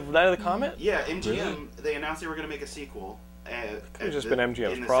 DVD of Night of the Comet? Yeah, MGM, Really? they announced they were going to make a sequel. Could've just been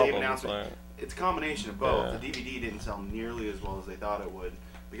MGM's in the problem, Same announcement. like- It's a combination of both. Yeah. The DVD didn't sell nearly as well as they thought it would,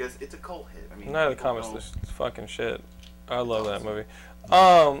 because it's a cult hit. I mean, Night of the people Comet's don't- this fucking shit. I love that movie.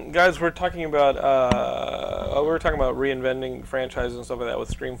 Guys, we're talking about reinventing franchises and stuff like that with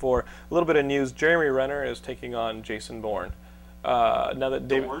Stream 4. A little bit of news: Jeremy Renner is taking on Jason Bourne. Now that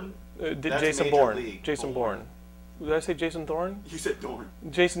David, Bourne? Jason That's Major Bourne, League Jason Bourne. Bourne. Did I say Jason Thorne? You said Dorn.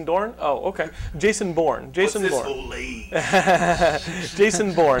 Jason Dorn? Oh, okay. Jason Bourne. Jason What's this Bourne. old age?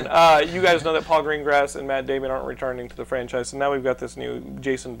 Jason Bourne. You guys know that Paul Greengrass and Matt Damon aren't returning to the franchise, so now we've got this new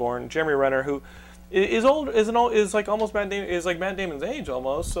Jason Bourne. Jeremy Renner, who is like almost Matt Damon's age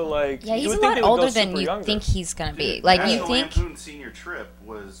almost. So like, Yeah, you he's would a think lot they would go older than super you younger. think he's gonna be. Dude, Like you National think. Lampoon Senior Trip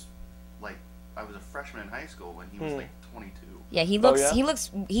was like I was a freshman in high school when he was like 22. Yeah, he Oh, looks. yeah?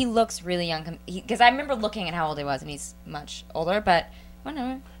 He looks really young. Because I remember looking at how old he was, and he's much older. But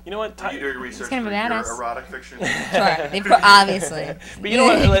whatever. You know what? Are you doing research gonna for be your badass. erotic fiction? Sure, obviously. But you know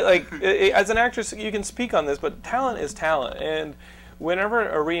what? As an actress, you can speak on this, but talent is talent, and whenever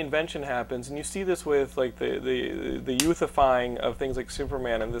a reinvention happens, and you see this with like the youthifying of things like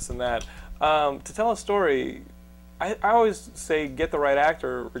Superman and this and that, to tell a story, I always say get the right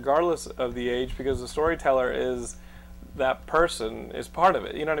actor regardless of the age, because the storyteller is that person is part of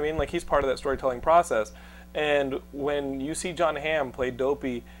it. You know what I mean? Like he's part of that storytelling process. And when you see John Hamm play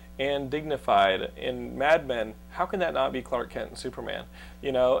dopey and dignified in Mad Men, how can that not be Clark Kent and Superman?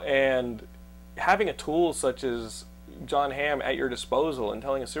 You know, and having a tool such as John Hamm at your disposal and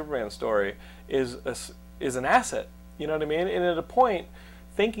telling a Superman story is an asset. You know what I mean? And at a point,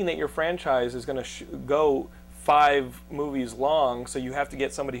 thinking that your franchise is going to go 5 movies long, so you have to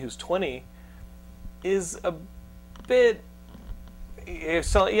get somebody who's 20, is a bit.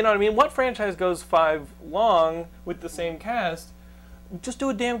 So you know what I mean? What franchise goes 5 long with the same cast? Just do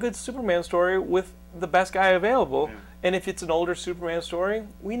a damn good Superman story with the best guy available. Yeah. And if it's an older Superman story,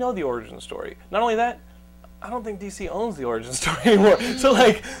 we know the origin story. Not only that, I don't think DC owns the origin story anymore. So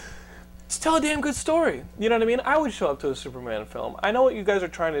like, just tell a damn good story. You know what I mean? I would show up to a Superman film. I know what you guys are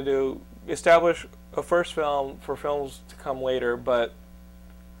trying to do, establish a first film for films to come later, but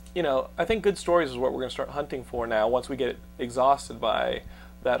you know, I think good stories is what we're going to start hunting for now once we get exhausted by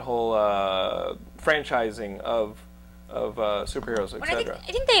that whole franchising of superheroes, etc.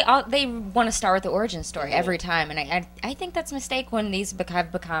 I think they want to start with the origin story every time, and I think that's a mistake when these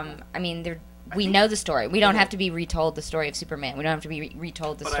have become. I mean, we know the story. We don't have to be retold the story of Superman. We don't have to be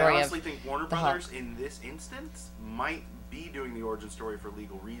retold the story of. But I honestly think Warner Brothers in this instance might be doing the origin story for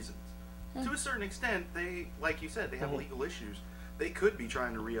legal reasons. To a certain extent, they, like you said, they have legal issues. They could be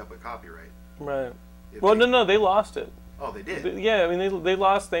trying to re-up a copyright. Right. Well, no, they lost it. Oh, they did? Yeah, I mean, they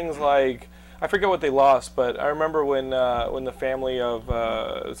lost things like, I forget what they lost, but I remember when the family of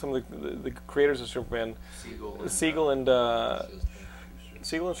some of the creators of Superman, Siegel and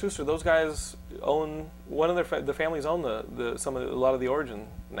Schuster, those guys own, the families own a lot of the origin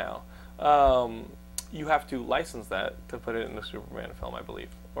now. You have to license that to put it in a Superman film, I believe,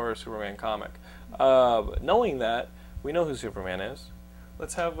 or a Superman comic. Knowing that, we know who Superman is.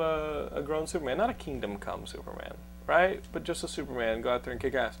 Let's have a grown Superman, not a Kingdom Come Superman, right? But just a Superman, go out there and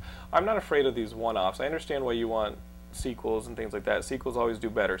kick ass. I'm not afraid of these one-offs. I understand why you want sequels and things like that. Sequels always do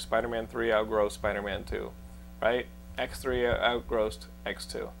better. Spider-Man 3 outgrossed Spider-Man 2, right? X3 outgrossed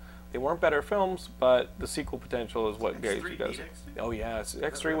X2. They weren't better films, but the sequel potential is what gets you guys. Oh yeah,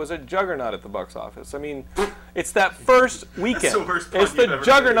 X3 was a juggernaut at the box office. I mean, it's that first weekend. It's the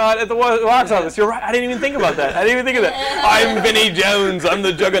juggernaut at the box office. You're right. I didn't even think about that. I didn't even think of that. I'm Vinnie Jones. I'm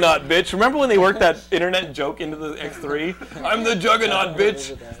the juggernaut, bitch. Remember when they worked that internet joke into the X3? I'm the juggernaut,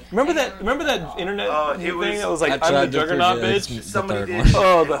 bitch. Remember that internet thing that was like, I'm the juggernaut, bitch? Somebody did.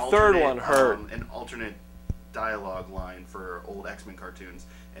 Oh, the third one hurt. An alternate dialogue line for old X-Men cartoons.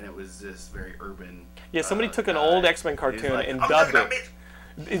 And it was this very urban. Yeah, somebody took an old X-Men cartoon and dubbed it.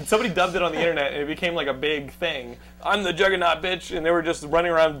 And somebody dubbed it on the internet, and it became like a big thing. I'm the Juggernaut, bitch, and they were just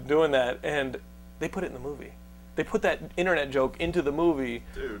running around doing that, and they put it in the movie. They put that internet joke into the movie.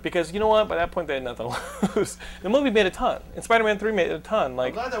 Dude. Because you know what? By that point, they had nothing to lose. The movie made a ton, and Spider-Man 3 made a ton.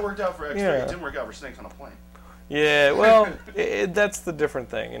 Like, I'm glad that worked out for X3. Yeah. It didn't work out for Snakes on a Plane. Yeah, well, that's the different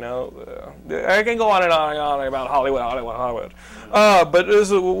thing, you know. I can go on and on and on about Hollywood. But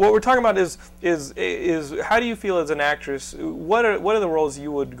what we're talking about is how do you feel as an actress? What are the roles you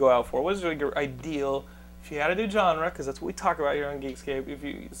would go out for? What is your ideal? If you had to do genre, because that's what we talk about here on Geekscape. If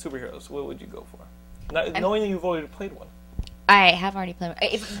you superheroes, what would you go for? Knowing that you've already played one. I have already played. I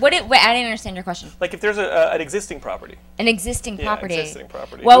didn't understand your question. Like if there's an existing property. An existing property. Existing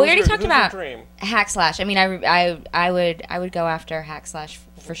property. Well, we already talked about Hack Slash. I mean, I would go after Hack Slash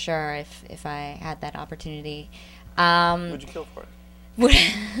for sure if I had that opportunity. Would you kill for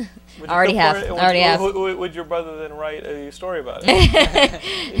it? Already have. Would your brother then write a story about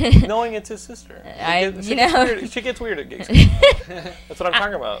it? Knowing it's his sister. She gets weird at Geekscape. That's what I'm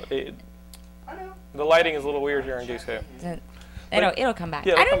talking about. The lighting is a little weird here on Geekscape. It'll come back.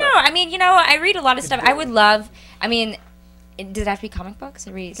 Yeah, I don't know. I mean, I read a lot of stuff. I would love. I mean, Does it have to be comic books?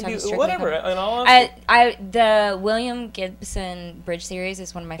 Are we talking strictly Whatever. comic- In all honesty, the William Gibson Bridge series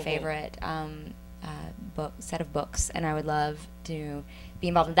is one of my favorite set of books, and I would love to be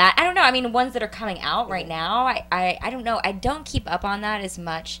involved in that. I don't know. I mean, ones that are coming out right now, I don't know. I don't keep up on that as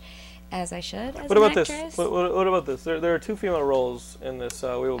much as I should. As what about an this? actress. What about this? There are 2 female roles in this. We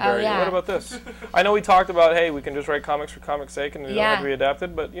Will Bury You. yeah. What about this? I know we talked about, hey, we can just write comics for comics' sake and they don't have to be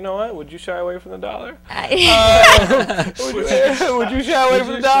adapted. But you know what? Would you shy away from the dollar? Would you shy away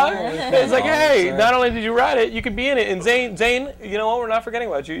from the dollar? It's like, hey, not only did you write it, you could be in it. And Zane, you know what? We're not forgetting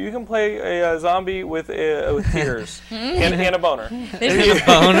about you. You can play a zombie with tears and a boner.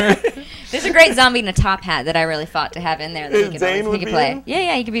 There's a great zombie in a top hat that I really fought to have in there that he Zane would could be play. in?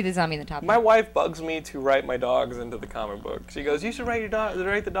 Yeah, he could be the zombie in the top My hat. wife bugs me to write my dogs into the comic book. She goes, "You should write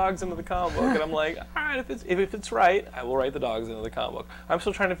the dogs into the comic book." And I'm like, "All right, if it's right, I will write the dogs into the comic book." I'm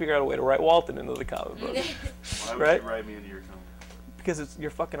still trying to figure out a way to write Walton into the comic book. Why would Right? you write me into your comic? Because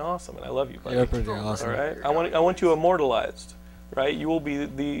you're fucking awesome and I love you, buddy. You're pretty awesome. All right, I want you immortalized. Right, you will be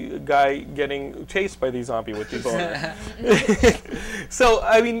the guy getting chased by the zombie with the boner. So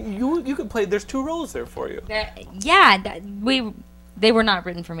I mean, you could play. There's 2 roles there for you. They were not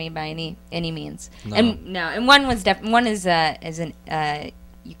written for me by any means. No. And one was one is an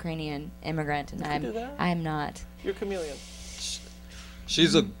Ukrainian immigrant, and do that. I am not. You're a chameleon.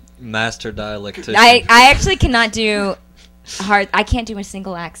 She's a master dialectician. I actually cannot do I can't do a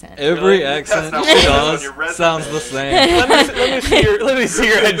single accent. Every Really? accent That's not she what it says on does your resume. sounds the same. Let me see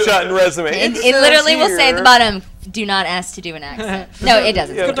your headshot and resume. It says literally will say at the here- bottom, "Do not ask to do an accent." No, it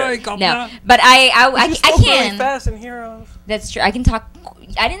doesn't. Yeah, okay. No, but I You spoke really can. fast in Heroes. That's true. I can talk.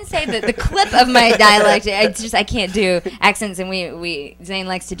 I didn't say the clip of my dialect. It's just I can't do accents, and Zane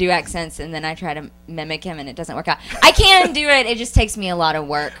likes to do accents, and then I try to mimic him, and it doesn't work out. I can do it. It just takes me a lot of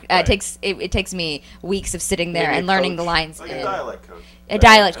work. Right. It takes me weeks of sitting there Maybe a and learning the coach, lines. like a and- dialect coach. a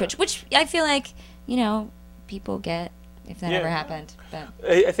dialect coach, which I feel like people get if that Yeah. ever happened. But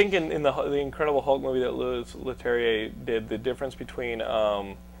I think in the Incredible Hulk movie that Louis Leterrier did, the difference between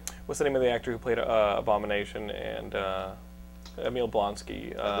what's the name of the actor who played Abomination and Emil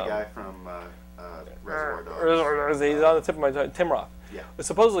Blonsky? The guy from Reservoir Dogs. He's on the tip of my tongue. Tim Roth. Yeah. But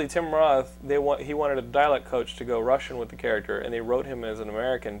supposedly Tim Roth, he wanted a dialect coach to go Russian with the character, and they wrote him as an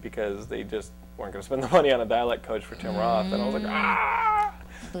American because they just weren't going to spend the money on a dialect coach for Tim Roth. And I was like, ah.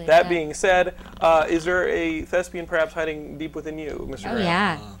 believe That being said, is there a thespian perhaps hiding deep within you, Mr. oh Graham?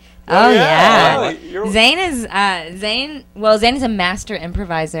 yeah. Oh, Oh yeah. yeah. You're- Zane is Zane. Well, Zane is a master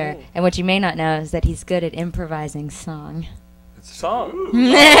improviser, and what you may not know is that he's good at improvising song. Song.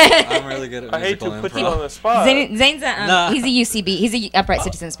 I'm really good at I hate to musical put you on improv. the spot. Zane's Nah. he's a UCB. He's a Upright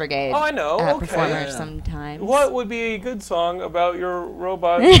Citizens Brigade. Oh, I know. Okay. Performer Yeah. sometimes. What would be a good song about your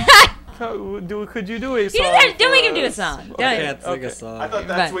robot? Could you do a song? Don't make for him do a us? song. I Don't- can't sing Okay. a song. I thought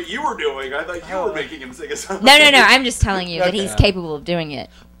that's But- what you were doing. I thought you were making him sing a song. No. I'm just telling you that he's Okay. capable of doing it.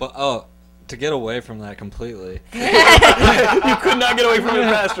 But to get away from that completely, You could not get away from it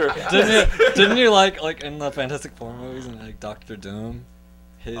faster. didn't you like in the Fantastic Four movies and like Doctor Doom,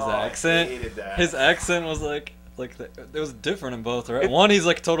 his Oh, I accent, hated that. his accent was like it was different in both, right? One he's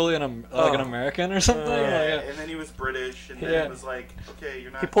like totally an Oh. American or something. Yeah, like, and then he was British, and then Yeah. it was like, okay,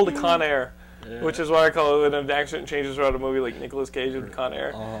 you're not. He pulled a Con Air, Yeah. which is why I call it when an accent changes throughout a movie, like Nicolas Cage in Con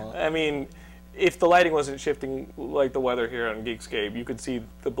Air. I mean, if the lighting wasn't shifting like the weather here on Geekscape, you could see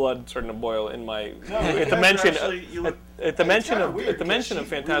the blood starting to boil in my. No, at you the guys mention, are actually- you look- at the it's mention kinda of weird at the mention of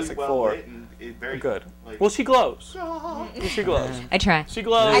because she's Fantastic really well Four. lit and very Good. like- Well, she glows. She glows. I try. She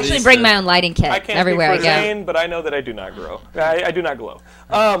glows. I actually These bring are- my own lighting kit I can't everywhere I speak go. for Zane, but I know that I do not glow. I do not glow.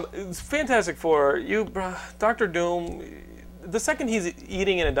 It's Fantastic Four. Doctor Doom. The second he's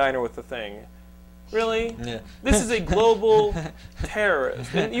eating in a diner with the Thing, really? Yeah. This is a global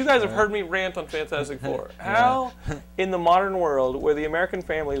terrorist. And you guys have heard me rant on Fantastic Four. How, in the modern world, where the American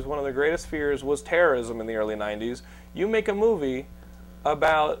family is one of the greatest fears was terrorism in the early 90s, you make a movie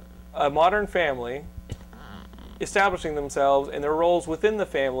about a modern family establishing themselves and their roles within the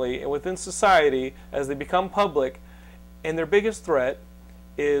family and within society as they become public, and their biggest threat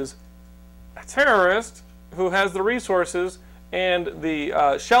is a terrorist who has the resources and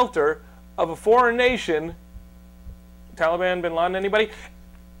the shelter of a foreign nation, Taliban, Bin Laden, anybody,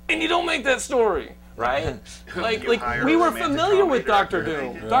 and you don't make that story, right? like hire we a were romantic familiar with comedy Doctor director,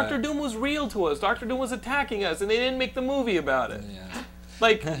 Doom. they did. Doctor Doom was real to us. Doctor Doom was attacking us, and they didn't make the movie about it. Yeah.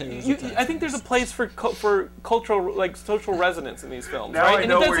 Like, was I think there's a place for cultural, like, social resonance in these films, Now right? I And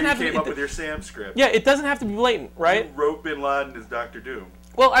know it where doesn't you have to came be, up with your Sam script. yeah, it doesn't have to be blatant, right? You wrote Bin Laden as Doctor Doom.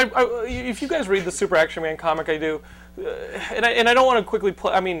 Well, if you guys read the Super Action Man comic I do, and I don't want to quickly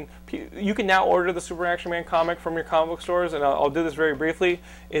play. I mean, You can now order the Super Action Man comic from your comic book stores, and I'll do this very briefly.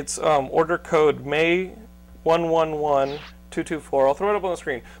 It's order code May111224. I'll throw it up on the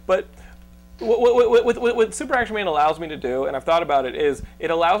screen. But what Super Action Man allows me to do, and I've thought about it, is it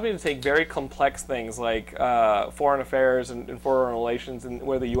allows me to take very complex things like foreign affairs and foreign relations, and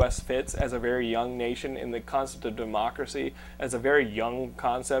where the U.S. fits as a very young nation, in the concept of democracy as a very young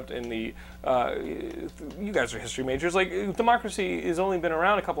concept. In the you guys are history majors. Like, democracy has only been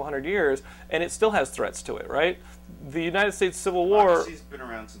around a couple hundred years, and it still has threats to it, right? The United States Civil War. Democracy's been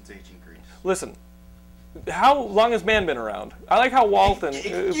around since ancient Greece. Listen. How long has man been around? I like how Walton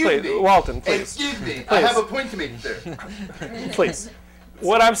Excuse me. Walton, please. Excuse me. I Please. have a point to make there. Please.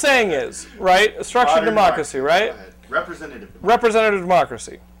 What I'm saying is, right, a structured Modern democracy, right? Go ahead. Representative democracy. Representative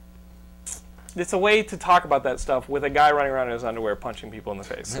democracy. It's a way to talk about that stuff with a guy running around in his underwear punching people in the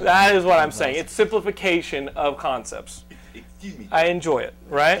face. That is what I'm saying. It's simplification of concepts. Excuse me. I enjoy it,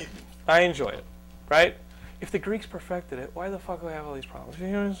 right? I enjoy it, right? If the Greeks perfected it, why the fuck do we have all these problems? You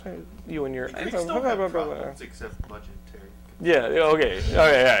know what I'm saying? You and your... The Greeks don't have problems except budgetary. Yeah, okay.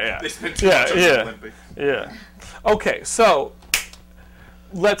 Okay, yeah. They spent too much on the Olympics. Yeah. Okay, so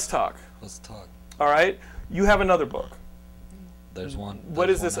let's talk. Let's talk. All right? You have another book. There's one. What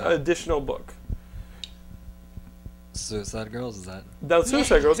there's is this one out. additional book? Suicide Girls, is that? The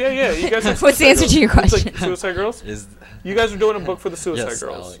Suicide Girls. Yeah. You guys have What's the answer to your It's like question? Suicide Girls? Is You guys are doing a book for the Suicide Yes,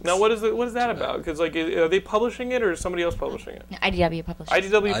 Girls. Alex. Now, what is that about? Because, like, are they publishing it, or is somebody else publishing it? IDW published.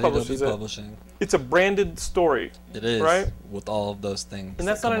 IDW IDW publishes it. Publishing? It's a branded story, It is, right? with all of those things. And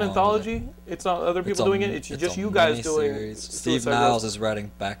that's that not an come along with it. anthology? It's not other It's people a doing it? mi- It's it's just a you guys doing miniseries. Steve Suicide Niles Girls? is writing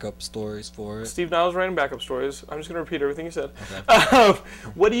backup stories for it. Steve Niles writing backup stories. I'm just going to repeat everything you said. Okay.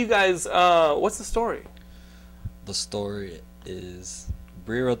 What do you guys, what's the story? The story is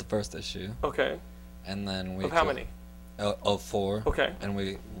Bree wrote the first issue, Okay. and then we Of how many? Of 4. Okay. And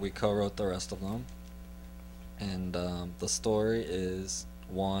we co-wrote the rest of them. And the story is,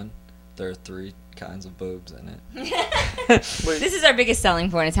 one, there are 3 kinds of boobs in it. Wait, This is our biggest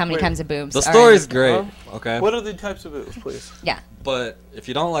selling point, is how many Wait. kinds of boobs. The are story's in- great, Huh? okay? what are the types of boobs, please? Yeah. But if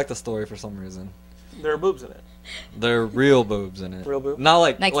you don't like the story for some reason, There are boobs in it. there are real boobs in it. Real boobs? Not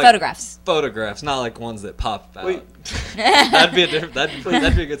like Like photographs. Photographs, not like ones that pop out. Wait. That'd be a different.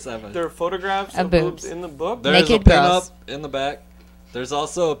 That'd be a good sci-fi. There are photographs Of of boobs boobs. in the book? There's a Naked pinup girls. in the back. There's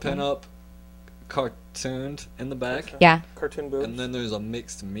also a pinup cartooned in the back, Yeah. Cartoon boobs? and then there's a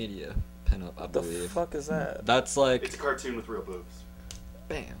mixed media pinup, I What the believe. fuck is that? That's like It's a cartoon with real boobs.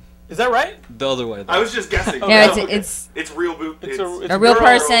 bam. Is that right? The other way. I was just guessing. No, Okay. it's real boob. It's a a real girl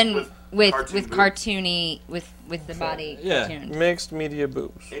person with cartoon boobs. cartoony with the body Yeah. cartooned. Mixed media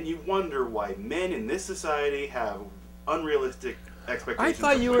boobs. And you wonder why men in this society have unrealistic expectations. I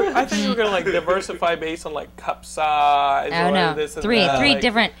thought of you were women. gonna like diversify based on like cup size Oh or no, this and three that. three like,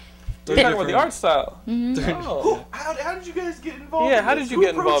 different. You're talking about the art style. Oh. How did you guys get involved? Yeah, in how this? did you Who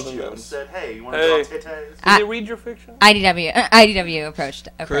get involved approached in you and this? said, "Hey, you want Hey. to draw titties?" Did they read your fiction? IDW approached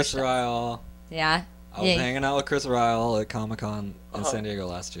Chris them. Ryle. Yeah. I was hanging out with Chris Ryle at Comic Con in Uh-huh. San Diego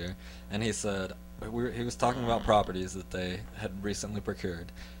last year, and he said he was talking about properties that they had recently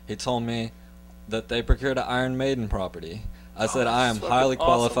procured. He told me that they procured an Iron Maiden property. I said I am that's highly fucking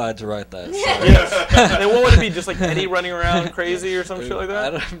qualified to write that. So. Yes. And what would it be? Just like Eddie running around crazy or some shit like I that?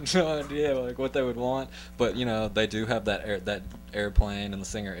 don't have no idea like what they would want, but you know they do have that airplane, and the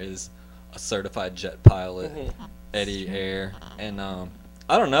singer is a certified jet pilot, Mm-hmm. Eddie Air, and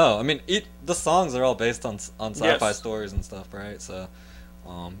I don't know. I mean, the songs are all based on sci-fi Yes. stories and stuff, right? So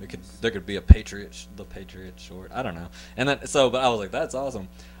there could be the Patriot short. I don't know, and then but I was like, that's awesome.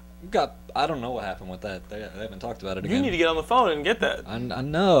 I don't know what happened with that. They haven't talked about it again. You need to get on the phone and get that. I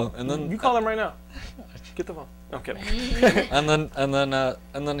know, and then You call them right now. Get the phone. No, I'm kidding.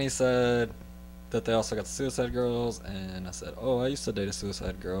 and then he said that they also got the Suicide Girls, and I said, oh, I used to date a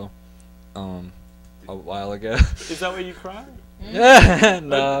Suicide Girl, a while ago. Is that why you cry? Yeah,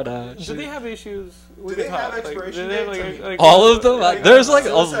 no. Do they have issues? Do they have expiration dates? All of them? Like, There's like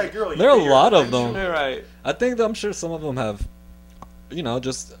Suicide Girl, you there are a figure lot of eventually- them. You're right. I'm sure some of them have,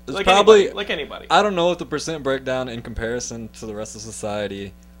 just it's Like probably anybody, like anybody. I don't know what the percent breakdown in comparison to the rest of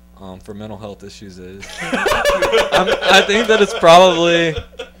society for mental health issues is. I think that it's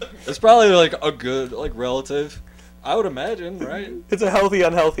probably like a good relative. I would imagine, right? It's a healthy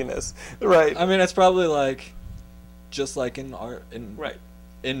unhealthiness. Right. I mean, it's probably like just like in right.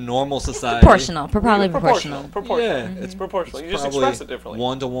 in normal society. Proportional. Probably proportional. Proportional. Yeah, It's proportional. You just probably express it differently.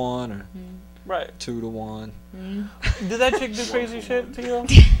 1-to-1 or Right. 2-to-1. Did that chick do crazy shit to you?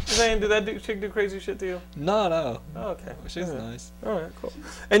 Zane, did that chick do crazy shit to you? No. Oh, okay. She's nice. All right, cool.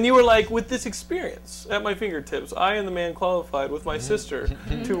 And you were like, with this experience at my fingertips, I am the man qualified with my sister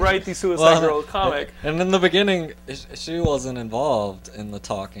to write the Suicide Girls comic. And in the beginning, she wasn't involved in the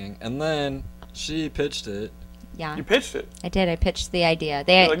talking, and then she pitched it. Yeah, You pitched it. I did. I pitched the idea.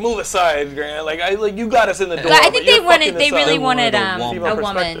 You're like, move aside, Grant. Like you got us in the door. I but think you're they wanted. fucking They us really up. wanted Female a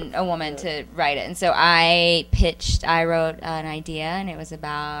perspective. woman to write it, and so I pitched. I wrote an idea, and it was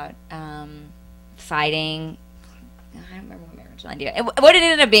about fighting. I don't remember what my original idea. What it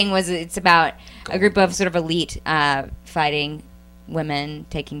ended up being was it's about a group of sort of elite fighting women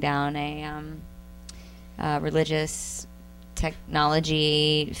taking down a religious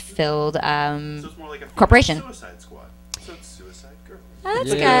technology-filled So it's more like a corporation. Suicide Squad. So it's Suicide Girls. Oh,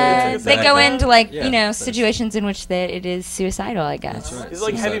 that's Yeah, good. They go exactly. into like Yeah, you know that's- situations in which it is suicidal, I guess. That's right. It's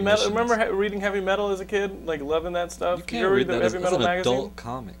like heavy Suicide metal. missions. Remember reading heavy metal as a kid? Like loving that stuff? You can't ever read the that. heavy It's metal an magazine? adult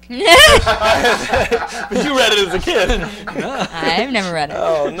comic. But you read it as a kid. I've never read it.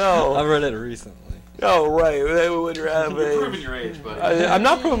 Oh I no. read it recently. Oh right. When you're out of You're age. proving your age, but I'm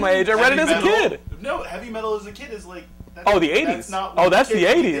not proving my age. I read it as a kid. No, heavy metal as a kid is like. Oh, the 80s. That's not Oh, what that's the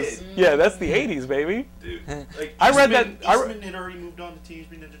kids 80s. did, Yeah, that's the 80s, baby. dude. Like, I read Eastman- that- Eastman had already moved on to Teenage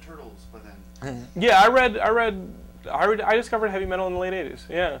Mutant Ninja Turtles by then. Yeah, I discovered heavy metal in the late 80s.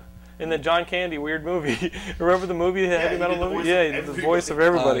 Yeah. In the John Candy weird movie. Remember the movie, the heavy he metal did the movie? voice Yeah, of he did the everybody. voice of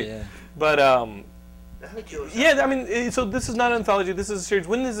everybody. Oh, yeah. But That had a killer yeah, soundtrack. I mean, so this is not an anthology. This is a series.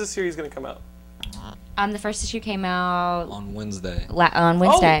 When is this series going to come out? The first issue came out On Wednesday. on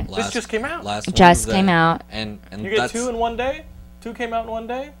Wednesday. Oh, this just came out. Last Just Wednesday. came out. And You get that's, 2 in one day? 2 came out in one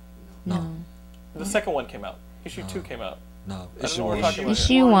day? No. The second one came out. Issue 2 came out. No. I don't Issue know what one. we're talking about.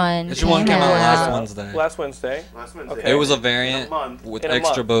 Issue one. Issue one came out last Uh, Wednesday. Last Wednesday. Last Wednesday. Okay. It was a In a variant month. with In a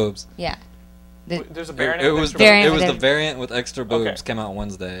extra month. boobs. Yeah. There's a It, variant. it with was extra- the, Variant it was with the ex- variant with extra boobs Okay. came out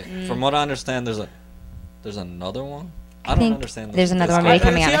Wednesday. From what I understand, there's another one. I I don't think understand. there's another one I- maybe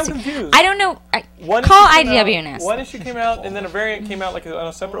coming see, out. I'm next week. confused. I don't know. One Call issue came IDW out- and ask. One issue came out, and then a variant came out like on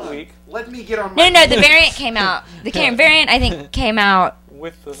a separate week Let me get on my. No. The variant came out. The variant I think came out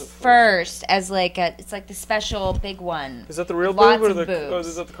with the first as like it's like the special big one. Is that the real Lots boob or of the boobs.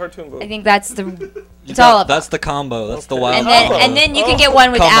 is that the cartoon boob? I think that's the. It's all of them. That's the combo. That's the Okay. wild. And combo. then you can Oh. get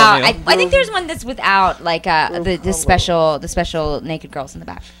one Combo without. meal. I think there's one that's without like combo. the special naked girls in the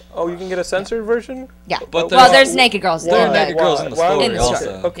back. Oh, you can get a censored version? Yeah. But Well, there's- there's naked girls There are in naked the girls in the Why? story In the also.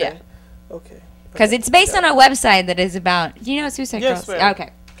 story. Okay. Yeah. Okay. because it's based on a website that is about. Do you know what Suicide Yes, Girls? ma'am. Okay.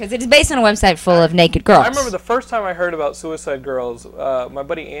 Because it is based on a website full of naked girls. I remember the first time I heard about Suicide Girls, my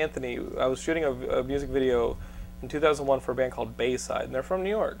buddy Anthony, I was shooting a music video in 2001 for a band called Bayside, and they're from New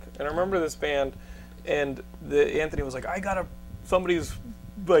York. And I remember this band, and Anthony was like, I got somebody's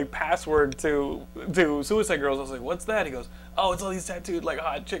like password to Suicide Girls. I was like, what's that? He goes, oh, it's all these tattooed like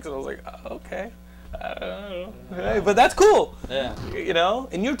hot chicks. And I was like, oh, okay. I don't know. Hey, but that's cool. Yeah. You know,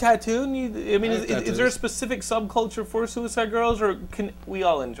 and you're tattooed. And I mean, I is have there a tattoos. specific subculture for Suicide Girls, or can we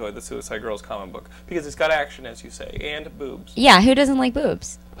all enjoy the Suicide Girls comic book because it's got action, as you say, and boobs? Yeah, who doesn't like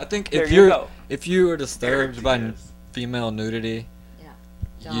boobs? I think There if you you're go. if you are disturbed by Yes. female nudity,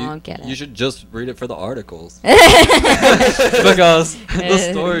 Don't get it. you should just read it for the articles because the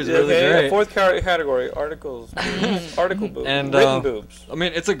story's really Okay, great. fourth category: articles, article boobs, And, written boobs. I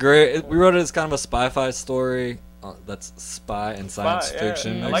mean, it's a great. We wrote it as kind of a spy-fi story. That's spy and science yeah,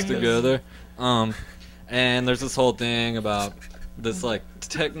 fiction I mixed like this. together. And there's this whole thing about this like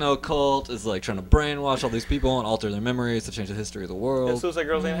techno cult is like trying to brainwash all these people and alter their memories to change the history of the And world. Suicide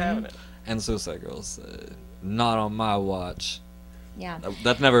Girls ain't having it. And Suicide Girls, not on my watch. Yeah.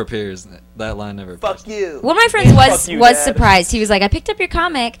 That never appears. That line never appears. Fuck you. One of my friends was Fuck you, was Dad. surprised. He was like, I picked up your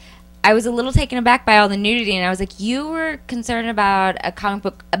comic. I was a little taken aback by all the nudity, and I was like, you were concerned about a comic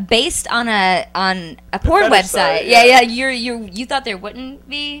book based on a porn fetish website. site, Yeah, yeah. You thought there wouldn't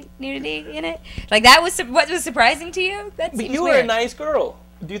be nudity in it? Like that was what was surprising to you? That But seems you were weird. a nice girl.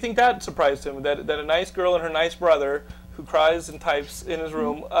 Do you think that surprised him? That a nice girl and her nice brother who cries and types in his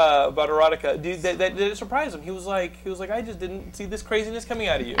room about erotica. Did it surprise him? He was like, I just didn't see this craziness coming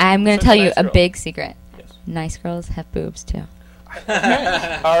out of you. I'm going Such to tell you nice a girl. big secret. Yes. Nice girls have boobs too.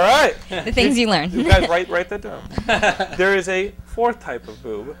 All right. The things you learn. You guys write that down. There is a fourth type of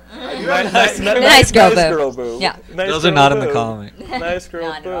boob. Nice girl boob. Yeah. Nice Those are girl not in the boob. comic. Nice girl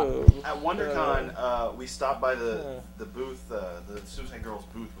Not at all. boob. At WonderCon, we stopped by the booth. The Suicide Girls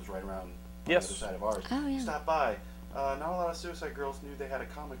booth was right around Yes. the other side of ours. Oh, yeah. Stopped by, Not a lot of Suicide Girls knew they had a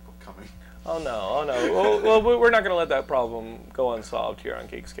comic book coming. Oh no. Well, we're not going to let that problem go unsolved here on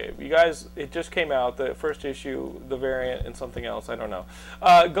Geekscape. You guys, it just came out, the first issue, the variant, and something else. I don't know.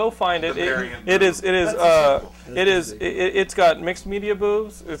 Go find it. It's got mixed media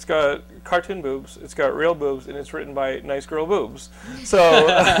boobs. It's got cartoon boobs. It's got real boobs, and it's written by Nice Girl Boobs.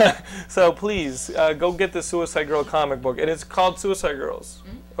 So, so please go get the Suicide Girl comic book, and it's called Suicide Girls.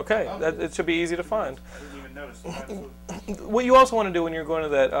 Okay, it should be easy to find. I didn't even notice. What you also want to do when you're going to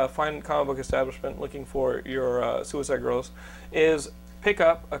that fine comic book establishment looking for your Suicide Girls is pick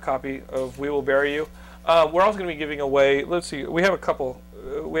up a copy of We Will Bury You. We're also going to be giving away, let's see, we have a couple,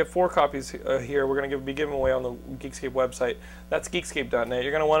 we have 4 copies here we're going to be giving away on the Geekscape website. That's geekscape.net.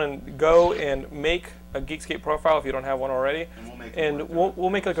 You're going to want to go and make a Geekscape profile if you don't have one already. And we'll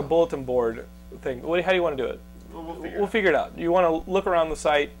make like a bulletin board thing. How do you want to do it? We'll figure it out. You want to look around the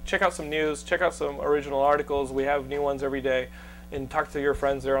site, check out some news, check out some original articles. We have new ones every day. And talk to your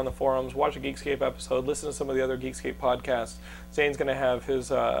friends there on the forums. Watch a Geekscape episode. Listen to some of the other Geekscape podcasts. Zane's going to have his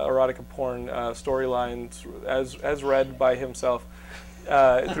erotica porn storylines as read by himself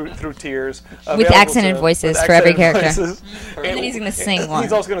through tears. With accented voices for every character. And then he's going to sing one.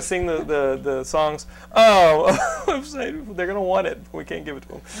 He's also going to sing the songs. Oh, I'm saying they're going to want it. We can't give it to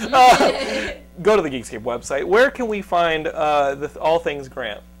them. Go to the Geekscape website. Where can we find all things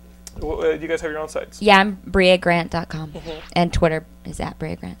Grant? Do you guys have your own sites? Yeah, I'm BriaGrant.com. And Twitter is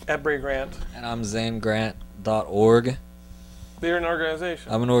 @BriaGrant. @BriaGrant. And I'm ZaneGrant.org. You're an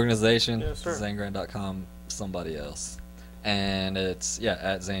organization. I'm an organization. Yes, sir. ZaneGrant.com, somebody else. And it's,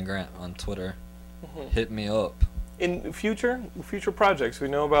 @ZaneGrant on Twitter. Hit me up. In future projects, we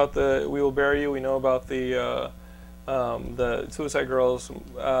know about the We Will Bury You. We know about the Suicide Girls.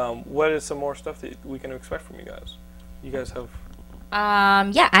 What is some more stuff that we can expect from you guys? You guys have...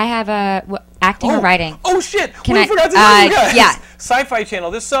 I have acting or writing. Oh shit! We forgot to tell you guys. Yeah. Sci-Fi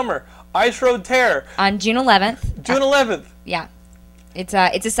Channel this summer. Ice Road Terror. On June 11th. June 11th. Yeah. It's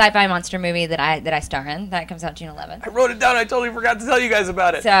a sci-fi monster movie that I star in. That comes out June 11th. I wrote it down. I totally forgot to tell you guys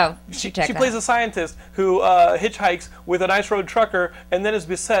about it. So she plays a scientist who hitchhikes with an ice road trucker and then is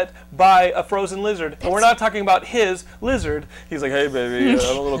beset by a frozen lizard. And we're not talking about his lizard. He's like, hey baby,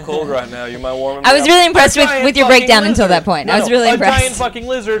 I'm a little cold right now. You might warm me I was up. really impressed with your breakdown until that point. I was really impressed. A giant fucking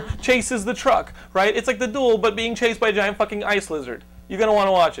lizard chases the truck, right? It's like The Duel, but being chased by a giant fucking ice lizard. You're gonna want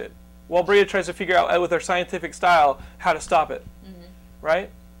to watch it. While Bria tries to figure out with her scientific style how to stop it.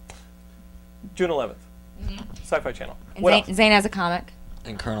 Right? June 11th. Sci-Fi Channel. And Zane has a comic.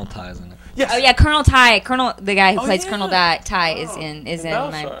 And Colonel Ty's in it. Yes. Oh yeah, Colonel Ty. the guy who plays Colonel Ty is in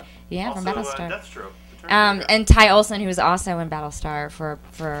my from Battlestar. Deathstroke. And Ty Olsson, who was also in Battlestar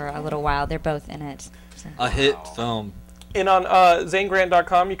for a little while. They're both in it. So. A hit film. And on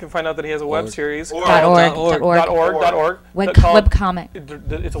ZaneGrant.com, you can find out that he has a web series. .org. Webcomic.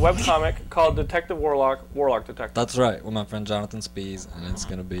 It's a webcomic called Detective Warlock Detective. That's right, with my friend Jonathan Spees, and it's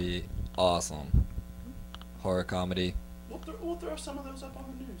going to be awesome. Horror comedy. We'll throw some of those up on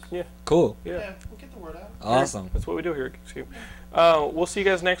the news. Yeah. Cool. Yeah. We'll get the word out. Awesome. That's what we do here at Geekscape. We'll see you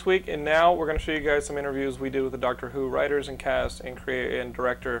guys next week, and now we're going to show you guys some interviews we did with the Doctor Who writers and cast and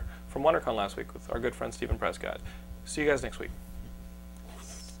director from WonderCon last week with our good friend Stephen Prescott. See you guys next week.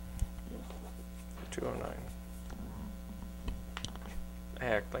 209. I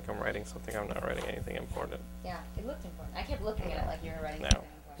act like I'm writing something. I'm not writing anything important. Yeah, it looked important. I kept looking at it like you were writing something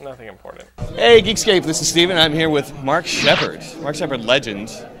important. Nothing important. Hey, Geekscape, this is Steven. I'm here with Mark Shepard. Mark Shepard, legend.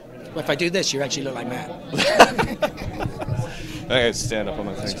 Well, if I do this, you actually look like Matt. I gotta stand up on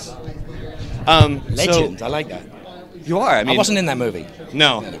my things. Legend, I like that. You are. I mean, I wasn't in that movie.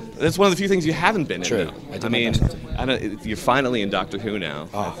 No, that's one of the few things you haven't been True. in. Though. You're finally in Doctor Who now.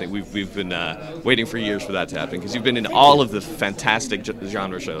 Oh. I think we've been waiting for years for that to happen because you've been in all of the fantastic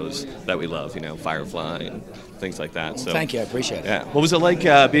genre shows that we love. Firefly and things like that. So thank you, I appreciate it. Yeah. What was it like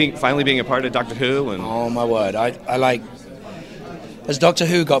finally being a part of Doctor Who? And oh my word, I like as Doctor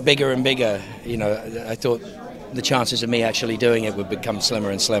Who got bigger and bigger. I thought the chances of me actually doing it would become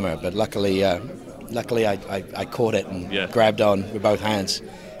slimmer and slimmer. But luckily I caught it and grabbed on with both hands.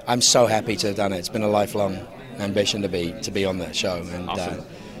 I'm so happy to have done it. It's been a lifelong ambition to be on that show, and awesome.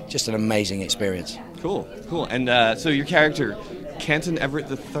 Just an amazing experience. Cool. And so your character, Kenton Everett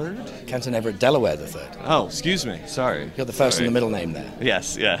III? Kenton Everett Delaware III. Oh, excuse me. Sorry. You're the first and the middle name there.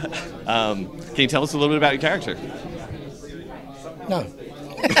 Yes, yeah. Can you tell us a little bit about your character? No.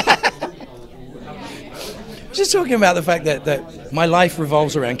 Just talking about the fact that my life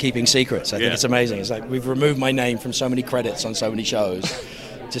revolves around keeping secrets. I think it's amazing. It's like we've removed my name from so many credits on so many shows,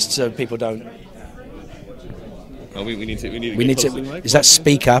 just so people don't. Oh, we need to. Is that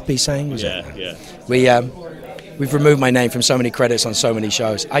speak up? He's saying. Yeah. We We've removed my name from so many credits on so many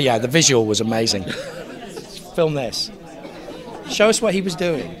shows. Oh yeah, the visual was amazing. Film this. Show us what he was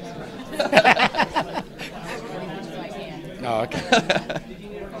doing. Oh, okay.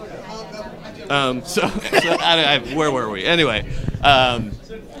 Where were we? Anyway,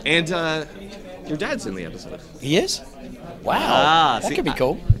 and your dad's in the episode. He is? Wow. That could be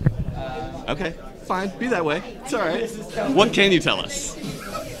cool. Okay, fine. Be that way. It's all right. What can you tell us?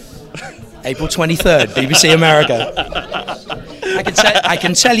 April 23rd, BBC America. I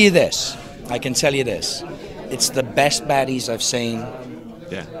can tell you this. It's the best baddies I've seen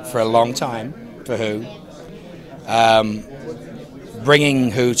for a long time for Who. Bringing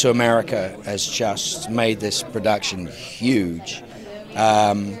Who to America has just made this production huge.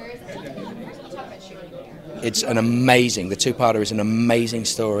 It's an amazing, the two-parter is an amazing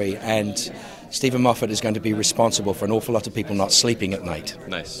story, and Stephen Moffat is going to be responsible for an awful lot of people not sleeping at night.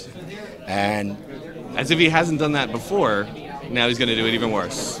 Nice. And as if he hasn't done that before, now he's going to do it even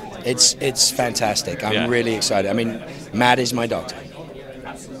worse. It's fantastic. I'm really excited. I mean, Matt is my doctor.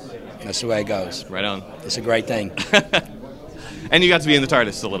 That's the way it goes. Right on. It's a great thing. And you got to be in the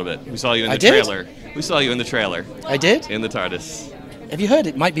TARDIS a little bit. We saw you in the trailer. We saw you in the trailer. I did? In the TARDIS. Have you heard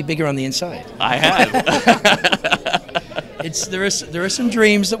it might be bigger on the inside? I have. There are some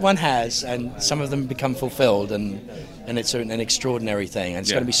dreams that one has, and some of them become fulfilled, and it's an extraordinary thing. And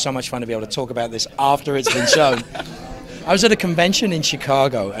it's going to be so much fun to be able to talk about this after it's been shown. I was at a convention in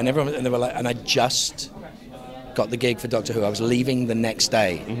Chicago, and they were like, and I just got the gig for Doctor Who. I was leaving the next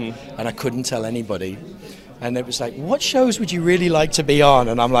day, and I couldn't tell anybody. And it was like, what shows would you really like to be on?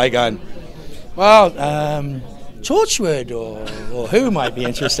 And I'm like going, well, Torchwood or Who might be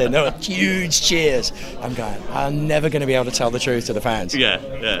interested. And there were huge cheers. I'm going, I'm never going to be able to tell the truth to the fans. Yeah.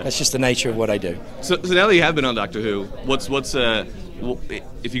 That's just the nature of what I do. So now that you have been on Doctor Who, what's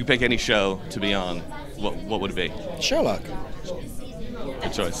if you could pick any show to be on, what would it be? Sherlock.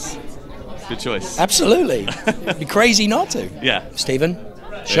 Good choice. Absolutely. It'd be crazy not to. Yeah. Stephen,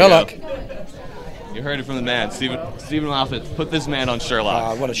 Sherlock. You heard it from the man, Stephen Moffat. Put this man on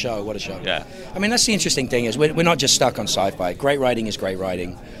Sherlock. What a show! Yeah. I mean, that's the interesting thing is we're not just stuck on sci-fi. Great writing is great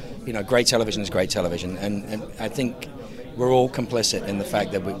writing. You know, great television is great television, and I think we're all complicit in the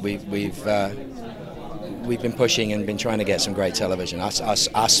fact that we've been pushing and been trying to get some great television. Us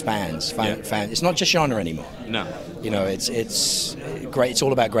fans. It's not just genre anymore. No. You know, it's great. It's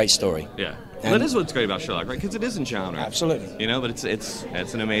all about great story. Yeah. Well, that is what's great about Sherlock, right? Because it isn't genre. Absolutely. You know, but it's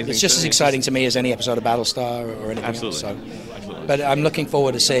an amazing. It's just as exciting to me as any episode of Battlestar or anything else. Absolutely. But I'm looking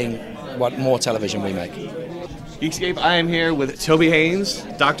forward to seeing what more television we make. Geekscape, I am here with Toby Haynes,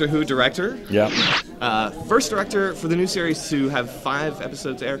 Doctor Who director. Yeah. First director for the new series to have 5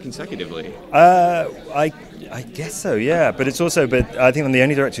 episodes air consecutively. I guess so, yeah. But I think I'm the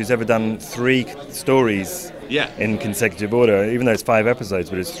only director who's ever done 3 stories in consecutive order, even though it's 5 episodes,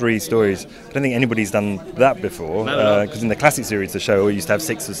 but it's 3 stories. I don't think anybody's done that before, because in the classic series, the show used to have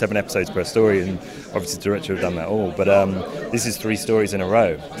 6 or 7 episodes per story, and obviously the director have done that all. But this is 3 stories in a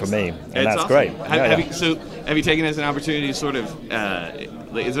row for me, and that's awesome. Great. Have you taken it as an opportunity to sort of,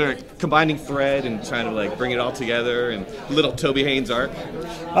 is there a combining thread and trying to bring it all together and little Toby Haynes arc?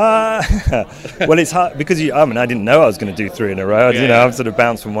 Well, it's hard because I didn't know I was going to do 3 in a row. I've sort of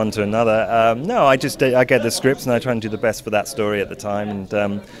bounced from one to another. No, I get the scripts and I try and do the best for that story at the time. And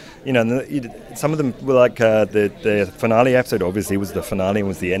some of them were like the finale episode. Obviously, was the finale and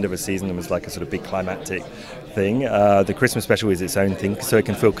was the end of a season and was like a sort of big climactic thing. The Christmas special is its own thing, so it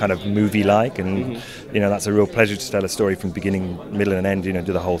can feel kind of movie-like, and that's a real pleasure to tell a story from beginning, middle, and end.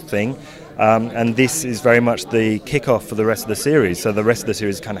 Do the whole thing. And this is very much the kickoff for the rest of the series. So the rest of the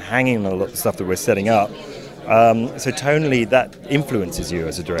series is kind of hanging on a lot of the stuff that we're setting up. So tonally, that influences you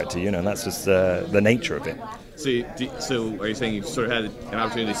as a director, and that's just the nature of it. So are you saying you sort of had an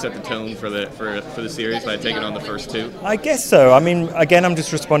opportunity to set the tone for the series by taking on the first 2? I guess so. I mean, again, I'm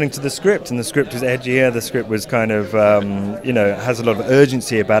just responding to the script, and the script is edgier. The script was kind of, has a lot of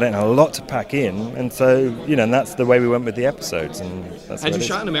urgency about it and a lot to pack in. And so, and that's the way we went with the episodes. And that's Had you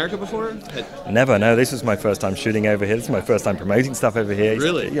shot in America before? Never. No, this was my first time shooting over here. This is my first time promoting stuff over here.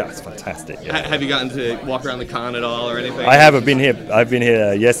 Really? Yeah, it's fantastic. Yeah. Have you gotten to walk around the con at all or anything? I have. I've been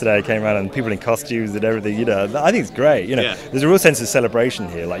here yesterday. I came around and people in costumes and everything. I think it's great. There's a real sense of celebration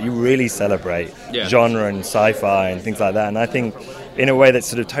here. Like, you really celebrate genre and sci-fi and things like that. And I think in a way that's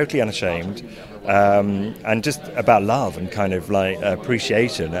sort of totally unashamed. and just about love and kind of like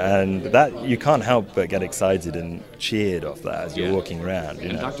appreciation, and that you can't help but get excited and cheered off that as you're walking around.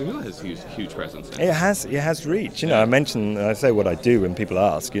 And Doctor Who has huge presence. It has reach. I say what I do when people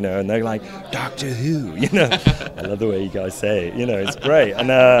ask, and they're like, Doctor Who, I love the way you guys say it, it's great. And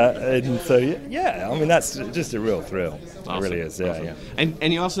so, I mean, that's just a real thrill. Awesome. It really is, yeah.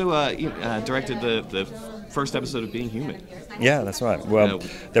 And you also directed the first episode of Being Human. Yeah, that's right. Well,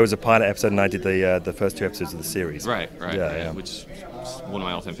 there was a pilot episode, and I did the first 2 episodes of the series. Right. Yeah. Which is one of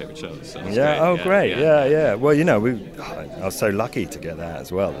my all-time favorite shows. So great. Yeah. Well, I was so lucky to get that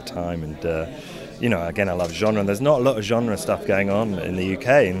as well at the time, and again, I love genre. And there's not a lot of genre stuff going on in the UK,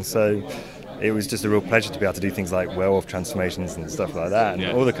 and so it was just a real pleasure to be able to do things like werewolf transformations and stuff like that, and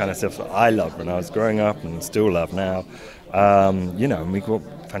all the kind of stuff that I loved when I was growing up and still love now. And we got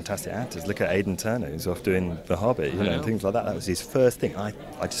fantastic actors. Look at Aidan Turner, who's off doing The Hobbit, and things like that. That was his first thing. I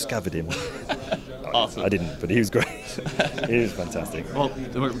discovered him. Awesome. I didn't, but he was great. He was fantastic. Well,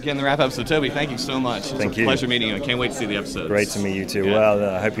 we're getting the wrap up, so Toby, thank you so much. Thank you. It's a pleasure meeting you. I can't wait to see the episodes. Great to meet you too. Yeah.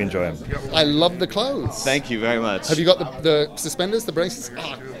 Well, I hope you enjoy them. I love the clothes. Thank you very much. Have you got the suspenders, the braces?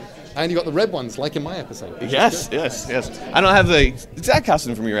 And you got the red ones, like in my episode. Yes. I don't have the exact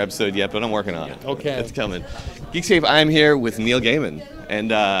costume from your episode yet, but I'm working on it. Okay. It's coming. Geekscape, I'm here with Neil Gaiman. And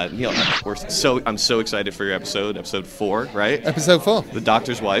Neil, I'm so excited for your episode 4, right? Episode 4. The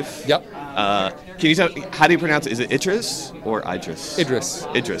Doctor's Wife. Yep. Can you tell how do you pronounce it? Is it Idris or Idris? Idris.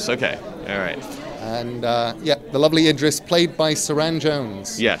 Idris, okay. All right. And the lovely Idris, played by Saran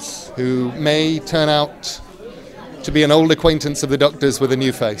Jones. Yes. Who may turn out to be an old acquaintance of the Doctor's with a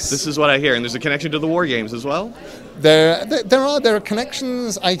new face. This is what I hear, and there's a connection to the War Games as well? There are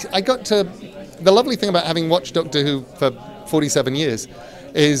connections. I got to... The lovely thing about having watched Doctor Who for 47 years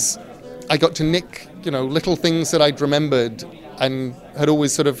is I got to nick, little things that I'd remembered and had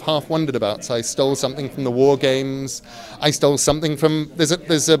always sort of half wondered about. So I stole something from the War Games. I stole something from...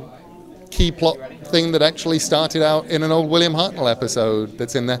 There's a key plot thing that actually started out in an old William Hartnell episode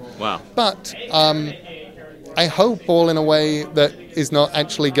that's in there. Wow. But I hope all in a way that is not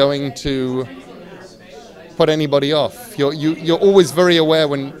actually going to put anybody off. You're always very aware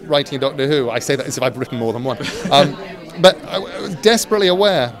when writing Doctor Who. I say that as if I've written more than one. But I was desperately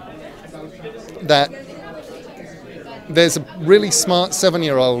aware that there's a really smart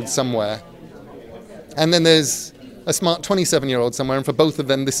 7-year-old somewhere, and then there's a smart 27-year-old somewhere, and for both of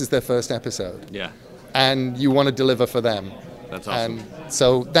them, this is their first episode. Yeah. And you want to deliver for them. That's awesome. And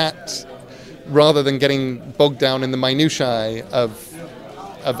so that, rather than getting bogged down in the minutiae of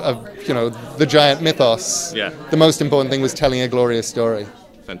the giant mythos, the most important thing was telling a glorious story.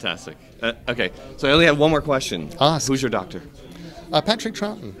 Fantastic. Okay, so I only have one more question. Ask. Who's your doctor? Patrick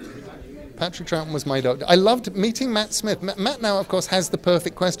Troughton. Patrick Troughton was my doctor. I loved meeting Matt Smith. Matt now, of course, has the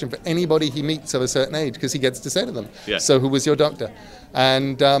perfect question for anybody he meets of a certain age, because he gets to say to them, so who was your doctor?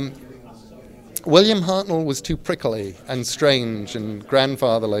 And William Hartnell was too prickly and strange and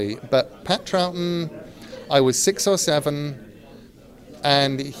grandfatherly, but Pat Troughton, I was 6 or 7,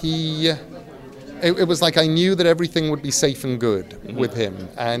 and it was like I knew that everything would be safe and good with him,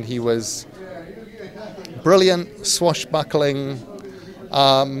 and he was brilliant, swashbuckling,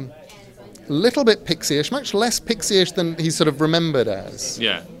 little bit pixie-ish, much less pixie-ish than he's sort of remembered as.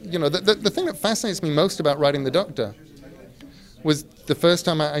 Yeah. The thing that fascinates me most about writing The Doctor was the first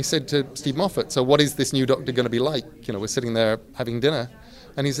time I said to Steve Moffat, so what is this new Doctor going to be like? We're sitting there having dinner,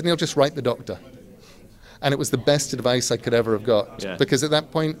 and he said, Neil, just write The Doctor. And it was the best advice I could ever have got, because at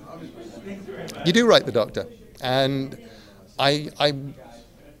that point, you do write The Doctor. And I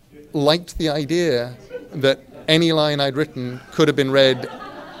liked the idea that any line I'd written could have been read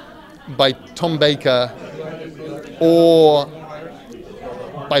by Tom Baker or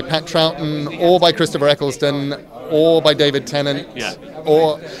by Pat Troughton or by Christopher Eccleston or by David Tennant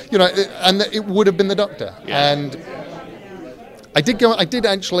or and it would have been The Doctor. And I did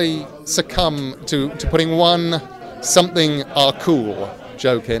actually succumb to putting one something are cool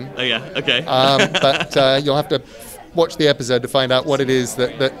joke in. Oh yeah, okay. But you'll have to watch the episode to find out what it is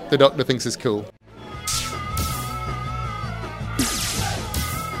that the Doctor thinks is cool.